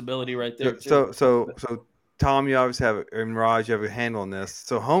possibility right there. So Tom, you obviously have, and Raj, you have a handle on this.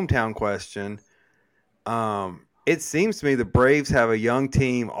 So hometown question. It seems to me the Braves have a young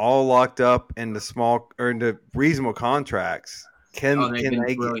team all locked up into reasonable contracts. Can they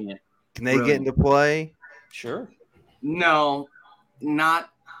get into play? Sure. No, not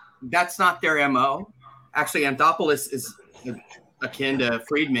that's not their MO. Actually, Anthopoulos is akin to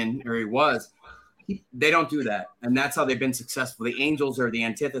Friedman, or he was. They don't do that, and that's how they've been successful. The Angels are the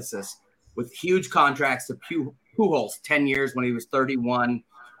antithesis, with huge contracts to Pujols, 10 years when he was 31.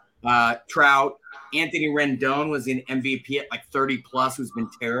 Trout, Anthony Rendon was an MVP at like 30 plus, who's been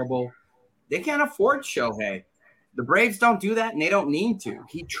terrible. They can't afford Shohei. The Braves don't do that, and they don't need to.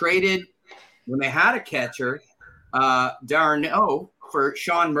 He traded when they had a catcher, Darno, for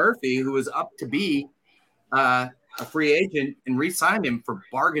Sean Murphy, who was up to be a free agent, and re-signed him for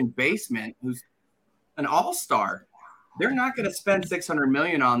bargain basement, who's an all-star. They're not going to spend $600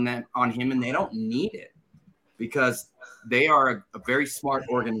 million on him, and they don't need it because they are a very smart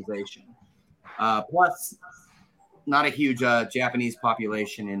organization. Plus, not a huge Japanese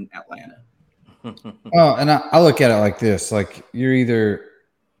population in Atlanta. Oh, and I look at it like this: like you're either,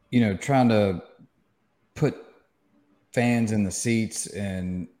 trying to put fans in the seats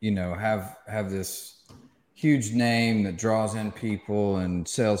and have this huge name that draws in people and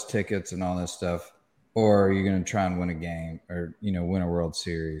sells tickets and all this stuff, or you're going to try and win a game or win a World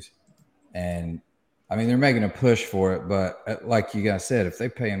Series. And I mean, they're making a push for it, but like you guys said, if they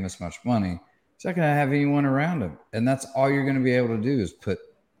pay him this much money, he's not going to have anyone around him, and that's all you're going to be able to do is put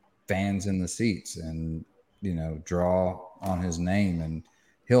fans in the seats and draw on his name, and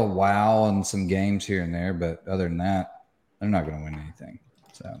he'll wow in some games here and there, but other than that, they're not going to win anything.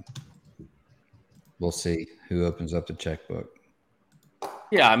 So we'll see who opens up the checkbook.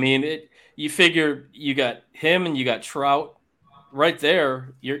 Yeah, I mean, you figure you got him and you got Trout right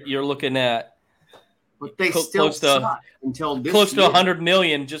there. You're looking at, but they still suck until this close year. to $100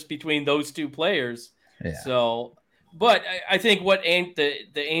 million just between those two players. Yeah. So, but I think what the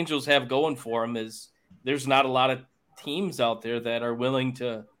Angels have going for them is there's not a lot of teams out there that are willing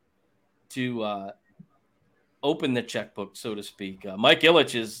to open the checkbook, so to speak. Mike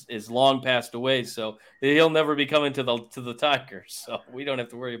Ilitch is long passed away, so he'll never be coming to the Tigers. So we don't have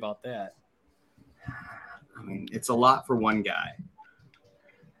to worry about that. I mean, it's a lot for one guy.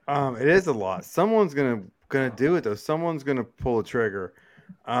 It is a lot. Someone's gonna do it though. Someone's gonna pull a trigger.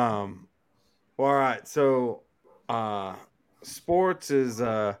 Well, all right. So, sports is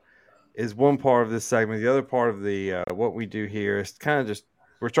one part of this segment. The other part of the what we do here is kind of just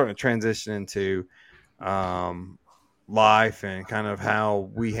we're starting to transition into life and kind of how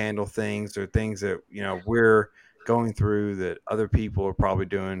we handle things, or things that we're going through that other people are probably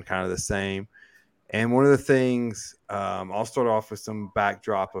doing kind of the same. And one of the things, I'll start off with some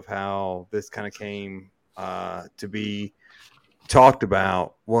backdrop of how this kind of came to be talked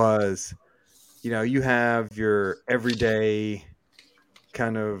about was, you have your everyday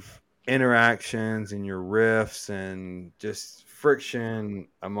kind of interactions and your riffs and just friction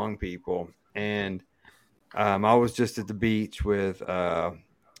among people. And I was just at the beach with some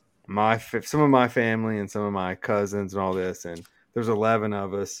of my family and some of my cousins and all this, and there's 11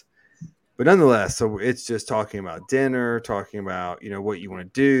 of us. But nonetheless, so it's just talking about dinner, talking about, what you want to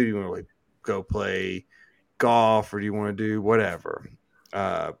do. Do you want to go play golf, or do you want to do whatever,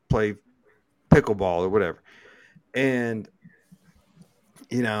 play pickleball or whatever? And,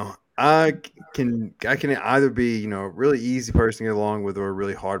 I can either be, a really easy person to get along with or a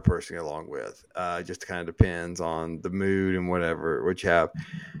really hard person to get along with. Just kind of depends on the mood and whatever, what you have.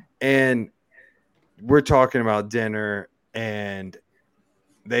 And we're talking about dinner, and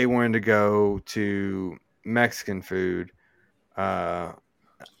they wanted to go to Mexican food. I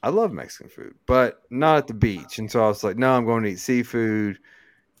love Mexican food, but not at the beach. And so I was like, no, I'm going to eat seafood.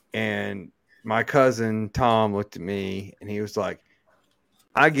 And my cousin Tom looked at me and he was like,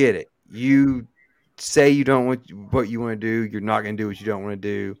 I get it. You say you don't want what you want to do. You're not going to do what you don't want to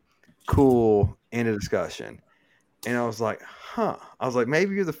do. Cool. End of discussion. And I was like, I was like,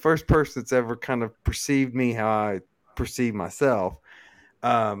 maybe you're the first person that's ever kind of perceived me how I perceive myself.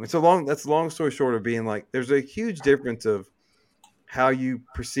 That's a long story short of being like, there's a huge difference of how you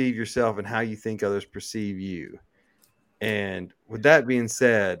perceive yourself and how you think others perceive you. And with that being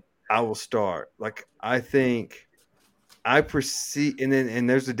said, I will start. Like, I think I perceive, and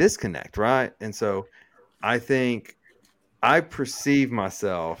there's a disconnect, right? And so I think I perceive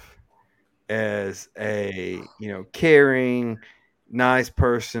myself as a, caring, nice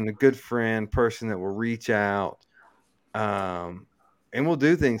person, a good friend, person that will reach out, and will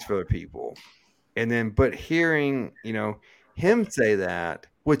do things for other people. And then, but hearing, him say that,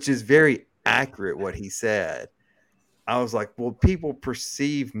 which is very accurate what he said, I was like, well, people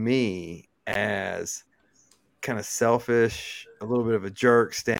perceive me as kind of selfish, a little bit of a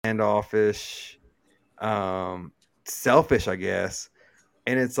jerk, standoffish, selfish, I guess.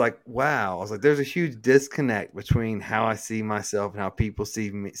 And it's like, wow, I was like, there's a huge disconnect between how I see myself and how people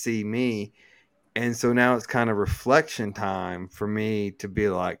see me. And so now it's kind of reflection time for me to be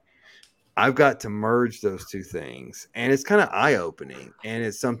like, I've got to merge those two things. And it's kind of eye opening. And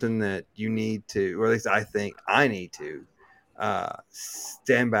it's something that you need to, or at least I think I need to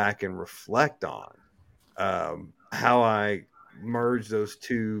stand back and reflect on how I merge those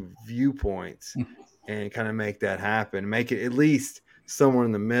two viewpoints and kind of make that happen. Make it at least somewhere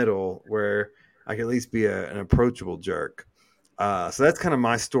in the middle where I can at least be an approachable jerk. So that's kind of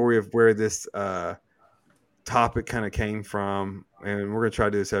my story of where this topic kind of came from, and we're gonna try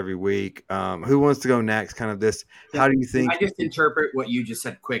to do this every week. Who wants to go next? Kind of this. How do you think? I just interpret what you just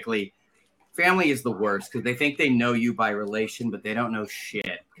said quickly. Family is the worst because they think they know you by relation, but they don't know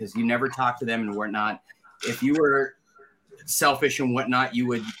shit because you never talk to them and whatnot. If you were selfish and whatnot, you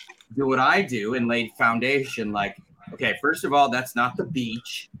would do what I do and lay foundation. Like, okay, first of all, that's not the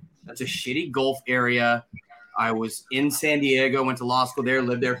beach. That's a shitty Gulf area. I was in San Diego, went to law school there,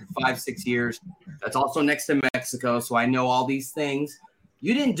 lived there for 5-6 years. That's also next to Mexico, so I know all these things.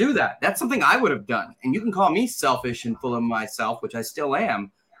 You didn't do that. That's something I would have done. And you can call me selfish and full of myself, which I still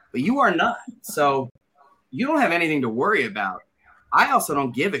am, but you are not. So you don't have anything to worry about. I also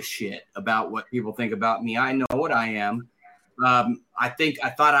don't give a shit about what people think about me. I know what I am. I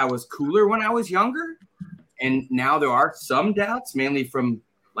thought I was cooler when I was younger, and now there are some doubts, mainly from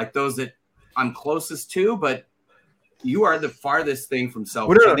like those that I'm closest to, but you are the farthest thing from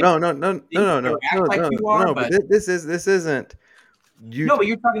selfish. No. But this isn't you. No, but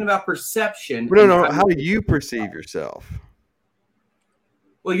you're talking about perception. No. How do you perceive yourself?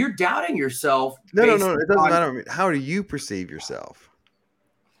 Well, you're doubting yourself. No. It doesn't matter. How do you perceive yourself?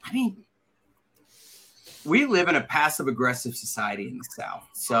 I mean, we live in a passive aggressive society in the South,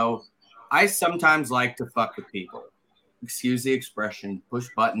 so I sometimes like to fuck with people. Excuse the expression. Push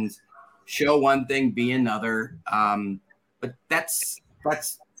buttons. Show one thing, be another. But that's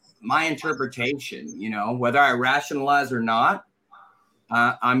my interpretation, you know, whether I rationalize or not.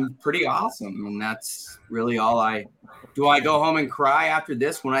 I'm pretty awesome. And that's really all do. I go home and cry after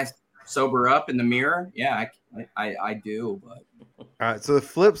this when I sober up in the mirror? Yeah, I do. But. All right. So the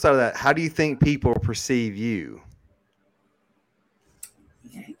flip side of that, how do you think people perceive you?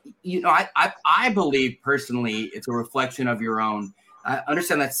 You know, I believe personally it's a reflection of your own. I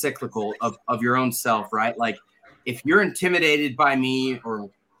understand that's cyclical of your own self, right? Like if you're intimidated by me or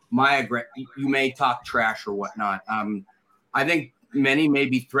you may talk trash or whatnot. I think many may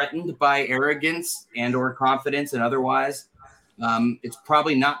be threatened by arrogance and or confidence and otherwise. It's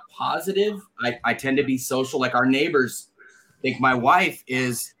probably not positive. I tend to be social. Like our neighbors think my wife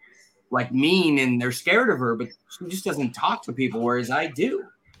is like mean and they're scared of her, but she just doesn't talk to people, whereas I do.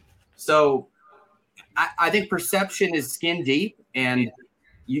 So I think perception is skin deep, and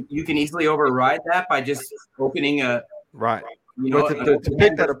you can easily override that by just opening a right. You know, to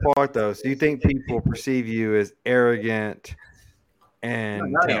pick that apart, though, so you think people perceive you as arrogant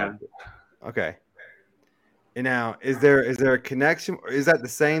and talented? Okay. And now, is there a connection? Is that the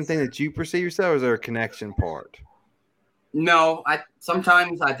same thing that you perceive yourself, or is there a connection part? No,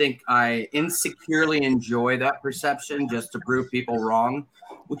 sometimes I think I insecurely enjoy that perception just to prove people wrong,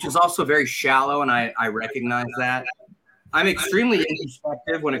 which is also very shallow, and I recognize that. I'm extremely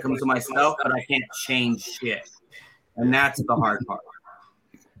introspective when it comes to myself, but I can't change shit. And that's the hard part.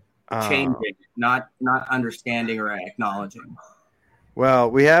 Changing, not understanding or acknowledging. Well,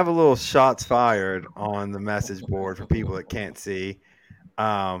 we have a little shots fired on the message board for people that can't see.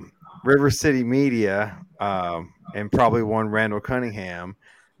 River City Media and probably one Randall Cunningham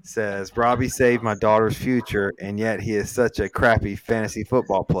says, Robbie saved my daughter's future, and yet he is such a crappy fantasy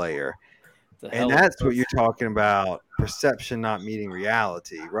football player. And that's what you're talking about, perception not meeting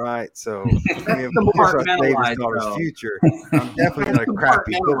reality, right? So, I mean, of course, I saved his daughter's future. I'm definitely not a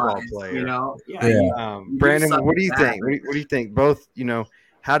crappy football player. You know? Brandon, what do you think? What do you think? Both, you know,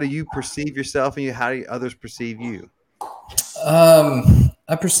 how do you perceive yourself, and how do others perceive you?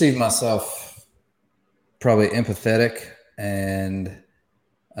 I perceive myself probably empathetic, and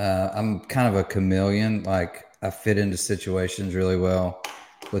I'm kind of a chameleon. Like I fit into situations really well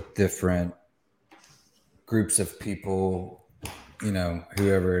with different groups of people, you know,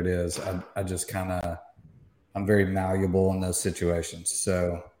 whoever it is. I just kind of, I'm very malleable in those situations.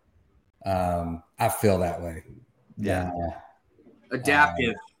 So I feel that way. Yeah.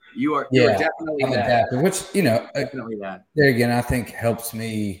 Adaptive. You are definitely adaptive, which, you know, definitely that. There again, I think helps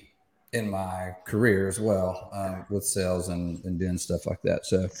me in my career as well, with sales and doing stuff like that.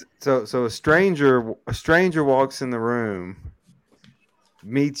 So a stranger walks in the room,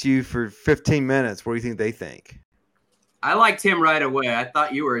 meets you for 15 minutes. What do you think they think? I liked him right away. I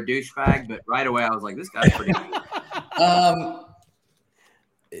thought you were a douchebag, but right away I was like, this guy's pretty good.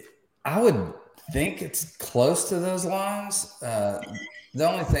 I would think it's close to those lines. The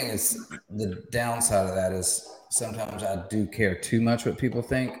only thing is the downside of that is sometimes I do care too much what people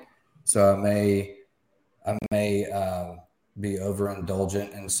think. So I may be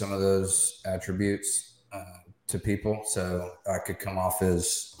overindulgent in some of those attributes to people. So I could come off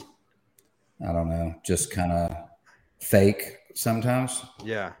as, I don't know, just kind of fake sometimes.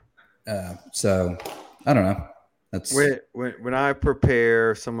 Yeah. So I don't know. That's when I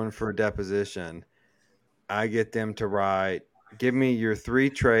prepare someone for a deposition, I get them to write, give me your 3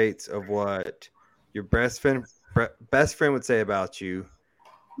 traits of what your best friend would say about you,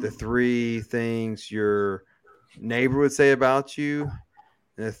 the 3 things your neighbor would say about you,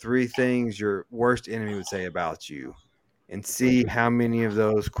 and the 3 things your worst enemy would say about you, and see how many of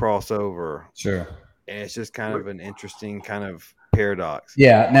those cross over. sure. And it's just kind of an interesting kind of paradox.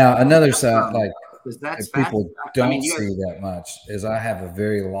 Yeah. Now another side, like Because that's if people fast. don't I mean, you guys, see that much, is I have a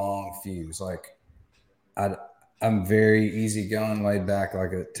very long fuse. Like I'm very easygoing, laid back.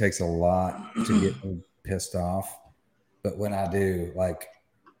 Like it takes a lot to get me pissed off, but when I do, like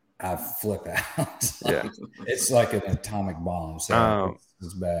I flip out. Yeah. It's like an atomic bomb. So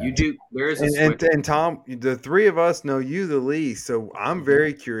it's bad. you do. There is a And Tom, the 3 of us know you the least, so I'm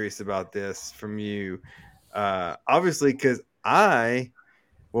very curious about this from you. Obviously, because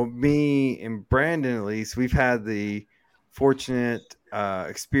me and Brandon at least, we've had the fortunate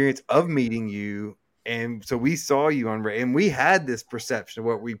experience of meeting you, and so we saw you and we had this perception of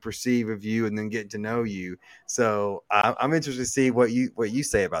what we perceive of you, and then getting to know you. So I'm interested to see what you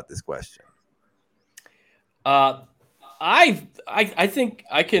say about this question. I think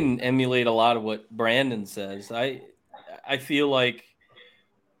I can emulate a lot of what Brandon says. I feel like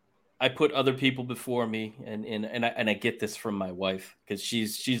I put other people before me, and I get this from my wife because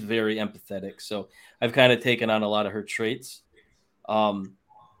she's very empathetic. So I've kind of taken on a lot of her traits. And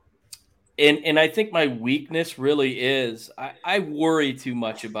I think my weakness really is I worry too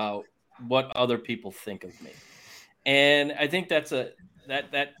much about what other people think of me, and I think that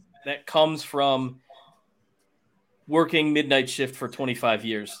comes from working midnight shift for 25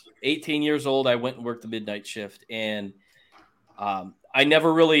 years. 18 years old, I went and worked the midnight shift, and I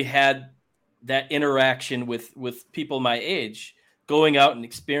never really had that interaction with people my age, going out and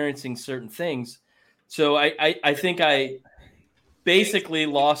experiencing certain things. So I think I basically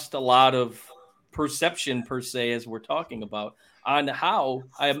lost a lot of perception, per se, as we're talking about, on how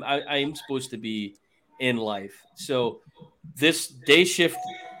I am supposed to be in life. So this day shift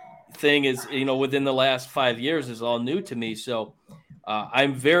thing is, within the last 5 years is all new to me. So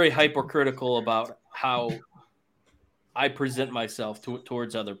I'm very hypercritical about how I present myself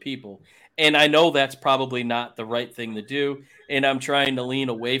towards other people. And I know that's probably not the right thing to do. And I'm trying to lean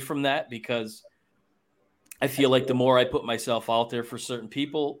away from that because I feel like the more I put myself out there for certain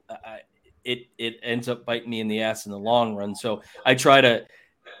people, it ends up biting me in the ass in the long run. So I try to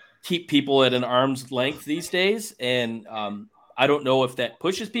keep people at an arm's length these days. And I don't know if that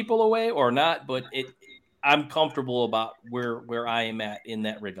pushes people away or not, but I'm comfortable about where I am at in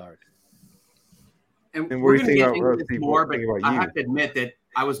that regard. And what we're do you going to think get about into other this people more, but think about I you? have to admit that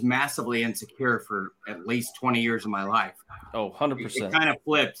I was massively insecure for at least 20 years of my life. Oh, 100%. It kind of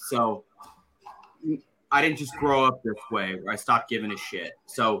flipped. So I didn't just grow up this way where I stopped giving a shit.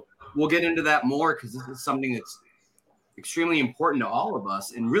 So we'll get into that more because this is something that's extremely important to all of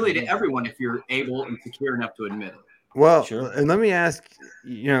us and really to everyone if you're able and secure enough to admit it. Well, Sure. And let me ask,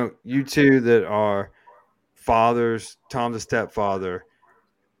 you two that are fathers, Tom's a stepfather,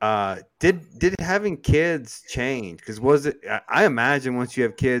 did having kids change? Because I imagine once you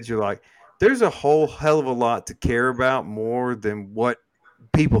have kids, you're like, there's a whole hell of a lot to care about more than what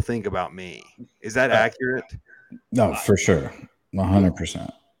people think about me. Is that accurate? No, for sure. 100%.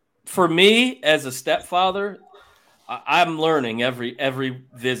 For me, as a stepfather, I'm learning every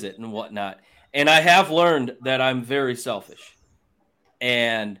visit and whatnot. And I have learned that I'm very selfish.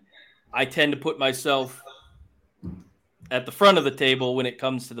 And I tend to put myself at the front of the table when it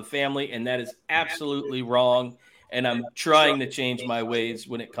comes to the family, and that is absolutely wrong. And I'm trying to change my ways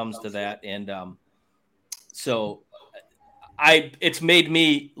when it comes to that. And so it's made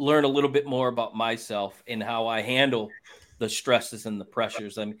me learn a little bit more about myself and how I handle the stresses and the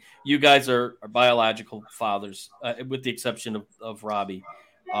pressures. I mean, you guys are biological fathers, with the exception of Robbie.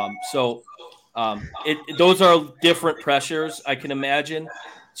 Those are different pressures, I can imagine.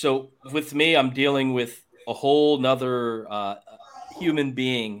 So with me, I'm dealing with a whole nother human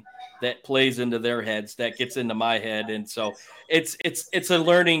being that plays into their heads, that gets into my head. And so it's a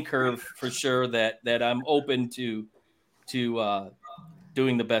learning curve for sure that I'm open to to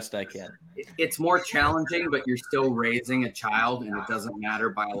doing the best I can. It's more challenging, but you're still raising a child, and it doesn't matter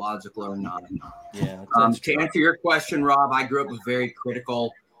biological or not. Yeah. To answer your question, Rob, I grew up with a very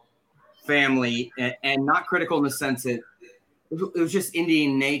critical family, and not critical in the sense that it was just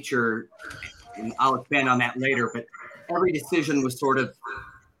Indian nature, and I'll expand on that later, but every decision was sort of,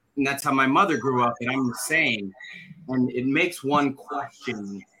 and that's how my mother grew up, and I'm the same. And it makes one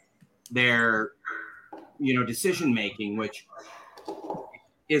question their, decision making, which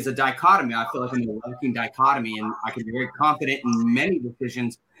is a dichotomy. I feel like I'm a walking dichotomy, and I can be very confident in many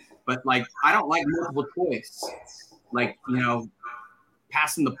decisions, but like I don't like multiple choice. Like,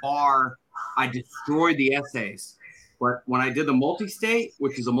 passing the bar, I destroyed the essays. But when I did the multi-state,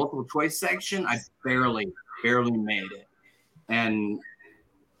 which is a multiple choice section, I barely made it. And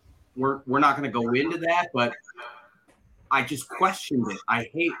we're not going to go into that, but I just questioned it.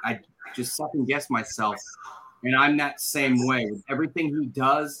 I just second guess myself. And I'm that same way with everything he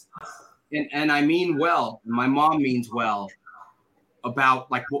does. And I mean well, and my mom means well about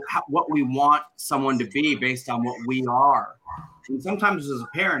like what we want someone to be based on what we are. And sometimes as a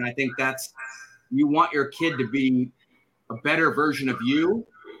parent, I think you want your kid to be a better version of you,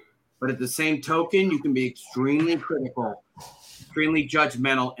 but at the same token, you can be extremely critical, extremely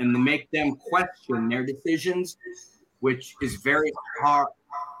judgmental, and to make them question their decisions, which is very hard.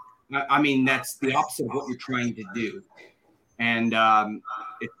 I mean, that's the opposite of what you're trying to do. And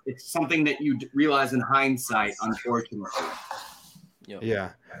it's something that you realize in hindsight, unfortunately.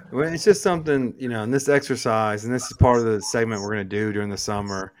 Yeah. Well, it's just something, in this exercise, and this is part of the segment we're going to do during the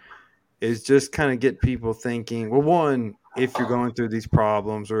summer, is just kind of get people thinking, well, one, if you're going through these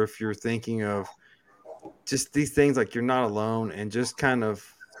problems or if you're thinking of just these things, like you're not alone, and just kind of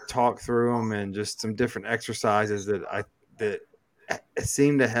talk through them, and just some different exercises that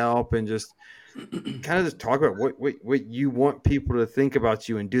seem to help, and just kind of just talk about what you want people to think about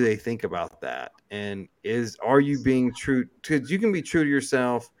you, and do they think about that, and are you being true? Because you can be true to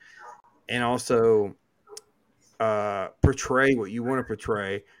yourself and also portray what you want to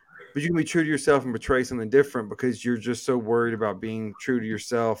portray, but you can be true to yourself and portray something different because you're just so worried about being true to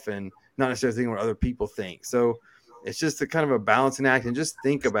yourself and not necessarily thinking what other people think. So it's just a kind of a balancing act, and just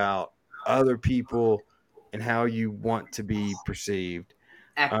think about other people and how you want to be perceived.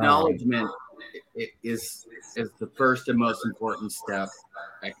 Acknowledgement is the first and most important step.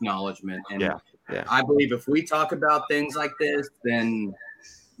 Acknowledgement. And yeah. I believe if we talk about things like this, then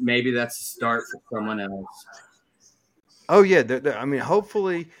maybe that's a start for someone else. Oh yeah. I mean,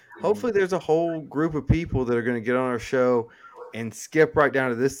 hopefully there's a whole group of people that are going to get on our show and skip right down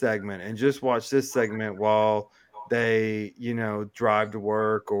to this segment and just watch this segment while they, drive to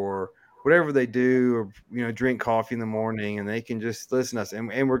work or whatever they do, or, drink coffee in the morning, and they can just listen to us. And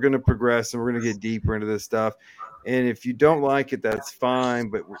we're going to progress, and we're going to get deeper into this stuff. And if you don't like it, that's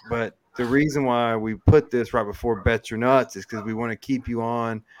fine. But the reason why we put this right before Bet Your Nuts is because we want to keep you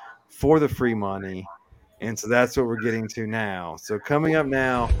on for the free money. And so that's what we're getting to now. So coming up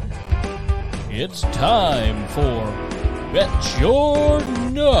now, it's time for Bet Your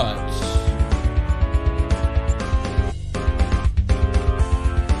Nuts.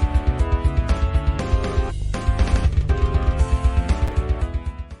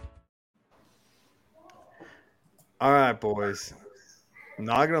 all right, boys. I'm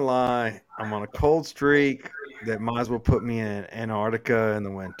not going to lie. I'm on a cold streak that might as well put me in Antarctica in the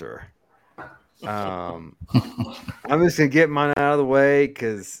winter. I'm just gonna get mine out of the way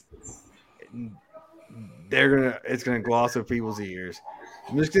because it's gonna gloss over people's ears.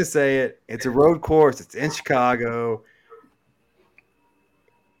 I'm just gonna say it. It's a road course. It's in Chicago.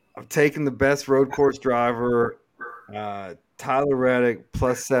 I'm taking the best road course driver, Tyler Reddick,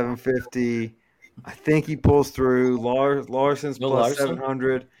 plus 750. I think he pulls through. Larson's plus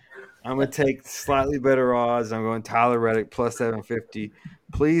 700. I'm going to take slightly better odds. I'm going Tyler Reddick plus 750.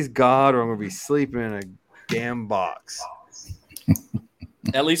 Please, God, or I'm going to be sleeping in a damn box.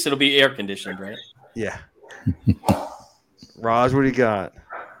 At least it'll be air conditioned, right? Yeah. Raj, what do you got?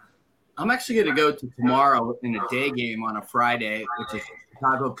 I'm actually going to go to tomorrow in a day game on a Friday, which is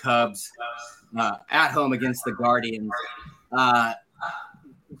Chicago Cubs at home against the Guardians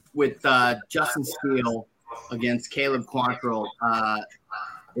with Justin Steele against Caleb Quantrill.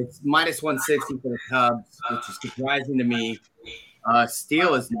 It's minus 160 for the Cubs, which is surprising to me.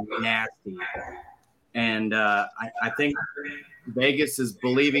 Steele is nasty. And I think Vegas is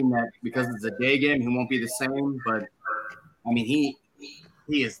believing that because it's a day game, he won't be the same. But, I mean, he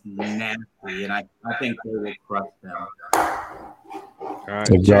is nasty, and I think they will crush them. All right,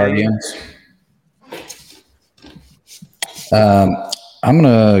 the Guardians. I'm going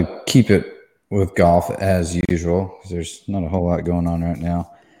to keep it with golf as usual, because there's not a whole lot going on right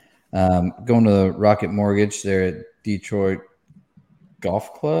now. Going to Rocket Mortgage. They're at Detroit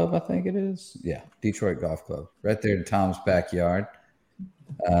Golf Club, I think it is. Yeah, Detroit Golf Club, right there in Tom's backyard.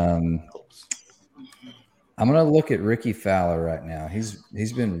 I'm gonna look at Ricky Fowler right now.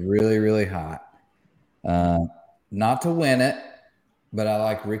 He's been really, really hot. Not to win it, but I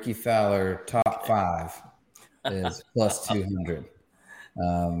like Ricky Fowler top 5 is plus 200.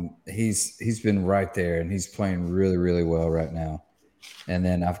 He's been right there, and he's playing really, really well right now. And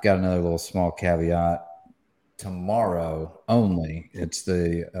then I've got another little small caveat. Tomorrow only, it's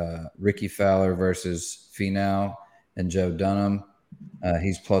the Ricky Fowler versus Finau and Joe Dunham.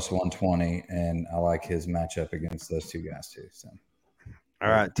 He's plus 120, and I like his matchup against those two guys too. So, All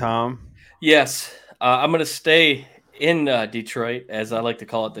right, Tom. Yes, I'm going to stay in Detroit, as I like to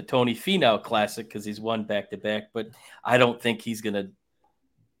call it, the Tony Finau Classic, because he's won back-to-back, but I don't think he's going to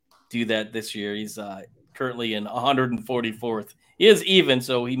do that this year. He's currently in 144th. He is even,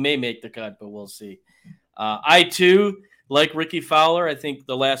 so he may make the cut, but we'll see. I, too, like Ricky Fowler. I think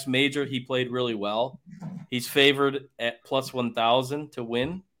the last major he played really well. He's favored at plus 1,000 to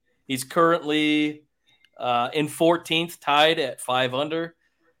win. He's currently in 14th, tied at 5 under.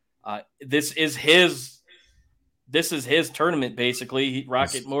 This is his tournament, basically.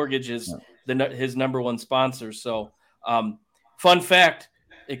 Rocket Mortgage is his number one sponsor. So, fun fact,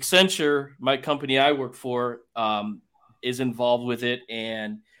 Accenture, my company I work for, is involved with it,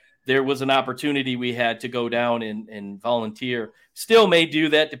 and there was an opportunity we had to go down and volunteer. Still may do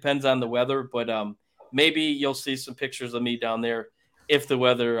that, depends on the weather, but maybe you'll see some pictures of me down there if the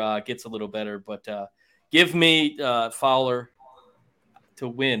weather gets a little better. But give me Fowler to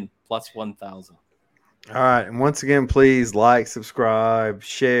win plus 1,000. All right. And once again, please like, subscribe,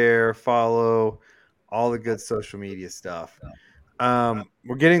 share, follow, all the good social media stuff.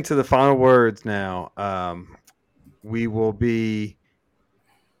 We're getting to the final words now. We will be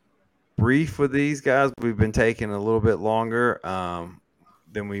brief with these guys. We've been taking a little bit longer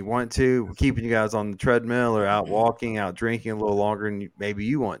than we want to. We're keeping you guys on the treadmill or out walking, out drinking a little longer than maybe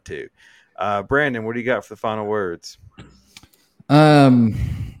you want to. Brandon, what do you got for the final words? Not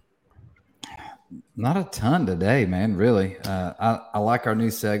a ton today, man, really. I like our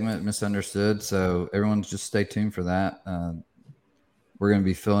new segment, Misunderstood, so everyone just stay tuned for that. We're going to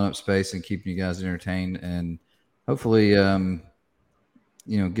be filling up space and keeping you guys entertained, and hopefully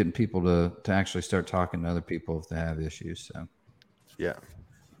getting people to actually start talking to other people if they have issues. So, yeah.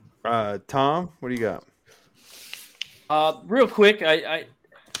 Tom, what do you got? Real quick,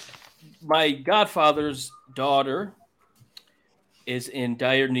 my godfather's daughter is in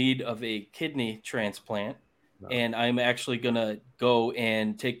dire need of a kidney transplant, and I'm actually going to go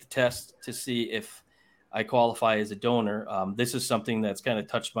and take the test to see if I qualify as a donor. This is something that's kind of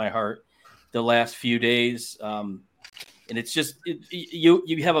touched my heart the last few days. And it's just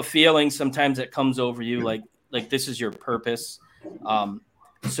you have a feeling sometimes that comes over you like this is your purpose.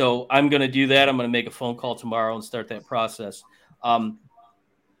 So I'm going to do that. I'm going to make a phone call tomorrow and start that process.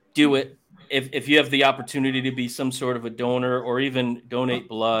 Do it. If you have the opportunity to be some sort of a donor or even donate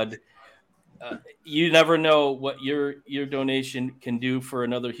blood, you never know what your donation can do for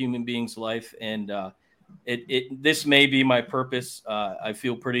another human being's life. And this may be my purpose. I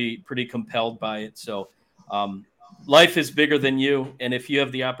feel pretty compelled by it. So life is bigger than you. And if you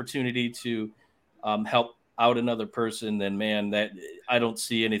have the opportunity to help out another person, then man, that I don't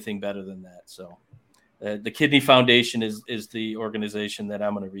see anything better than that. So the Kidney Foundation is the organization that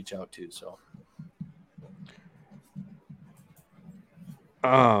I'm going to reach out to. So,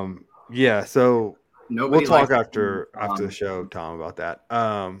 yeah. So Nobody we'll talk likes after the show, Tom, about that.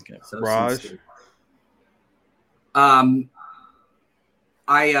 Okay, so Raj, sincere. I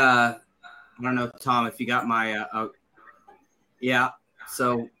don't know, Tom, if you got my yeah.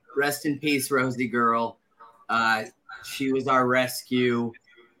 So rest in peace, Rosie girl. She was our rescue.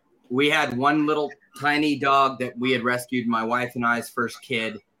 We had one little tiny dog that we had rescued, my wife and I's first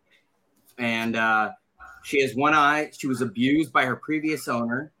kid, and she has one eye. She was abused by her previous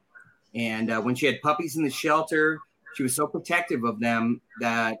owner, and when she had puppies in the shelter, she was so protective of them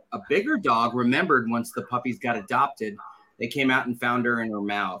that a bigger dog remembered once the puppies got adopted, they came out and found her in her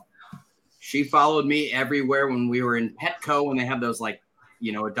mouth. She followed me everywhere when we were in Petco, when they have those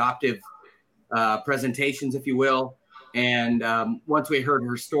adoptive presentations, if you will. And once we heard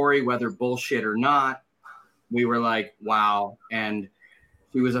her story, whether bullshit or not, we were like, wow. And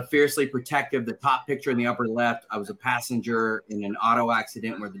she was a fiercely protective. The top picture in the upper left, I was a passenger in an auto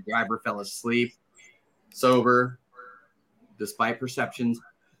accident where the driver fell asleep, sober, despite perceptions.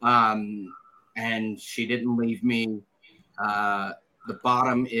 And she didn't leave me. The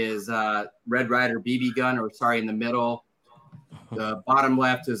bottom is Red Ryder BB gun, in the middle. The bottom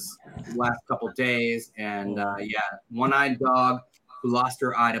left is the last couple days. And one-eyed dog who lost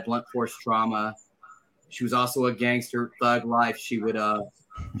her eye to blunt force trauma. She was also a gangster, thug life. She'd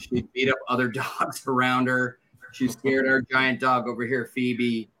beat up other dogs around her. She scared our giant dog over here,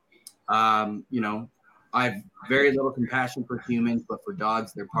 Phoebe. I have very little compassion for humans, but for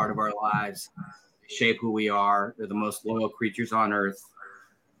dogs, they're part of our lives. They shape who we are. They're the most loyal creatures on earth.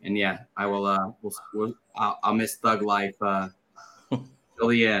 And I will. I'll miss Thug Life till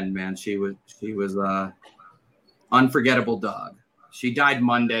the end, man. She was unforgettable dog. She died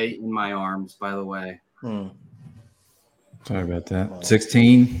Monday in my arms, by the way. Sorry about that.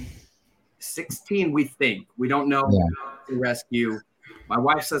 16, we think. We don't know the rescue. My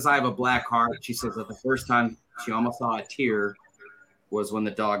wife says I have a black heart. She says that the first time she almost saw a tear was when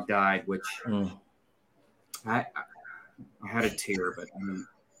the dog died, which I had a tear, but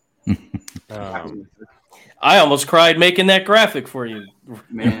I almost cried making that graphic for you,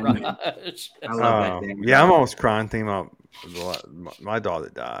 man. I love that. Yeah, I'm almost crying thinking about my dog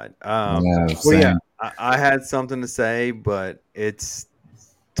that died. I had something to say, but it's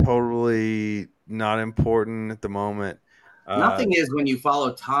totally not important at the moment. Nothing is when you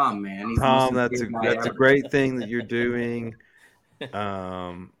follow Tom, man. He's Tom, that's a great thing that you're doing.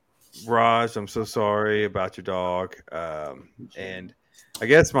 Raj, I'm so sorry about your dog. And I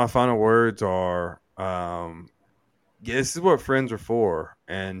guess my final words are, this is what friends are for,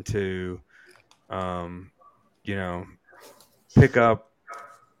 and to, pick up,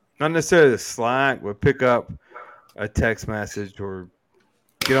 not necessarily the slack, but pick up a text message or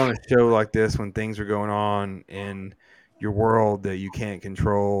get on a show like this when things are going on in your world that you can't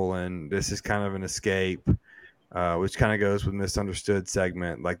control. And this is kind of an escape, which kind of goes with misunderstood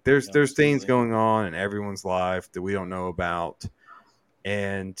segment. Like there's things going on in everyone's life that we don't know about.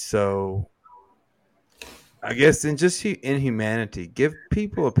 And so I guess in humanity, give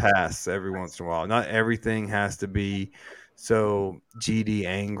people a pass every once in a while. Not everything has to be so GD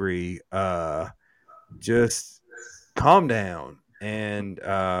angry. Just calm down and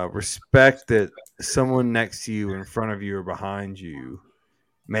respect that someone next to you, in front of you, or behind you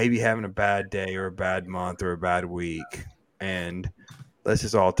maybe having a bad day or a bad month or a bad week. And let's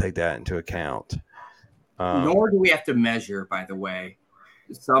just all take that into account. Nor do we have to measure, by the way.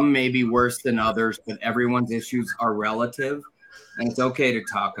 Some may be worse than others, but everyone's issues are relative, and it's okay to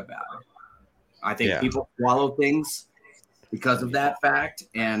talk about it. I think people swallow things because of that fact,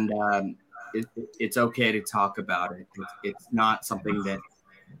 and it's okay to talk about it. It's not something that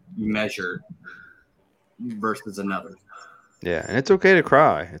you measure versus another. Yeah, and it's okay to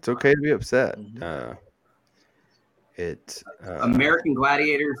cry. It's okay to be upset. American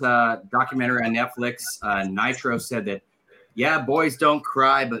Gladiators documentary on Netflix, Nitro said that, boys don't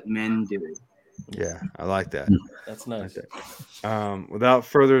cry, but men do. Yeah, I like that. That's nice. Like that. Without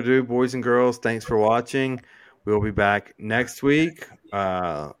further ado, boys and girls, thanks for watching. We'll be back next week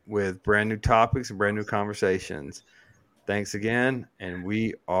with brand new topics and brand new conversations. Thanks again, and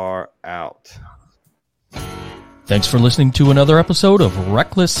we are out. Thanks for listening to another episode of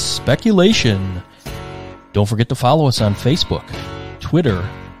Reckless Speculation. Don't forget to follow us on Facebook, Twitter,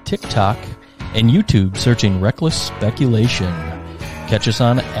 TikTok, and YouTube, searching Reckless Speculation. Catch us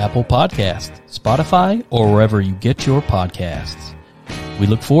on Apple Podcasts, Spotify, or wherever you get your podcasts. We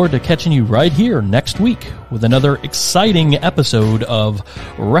look forward to catching you right here next week with another exciting episode of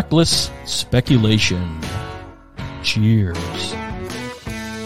Reckless Speculation. Cheers.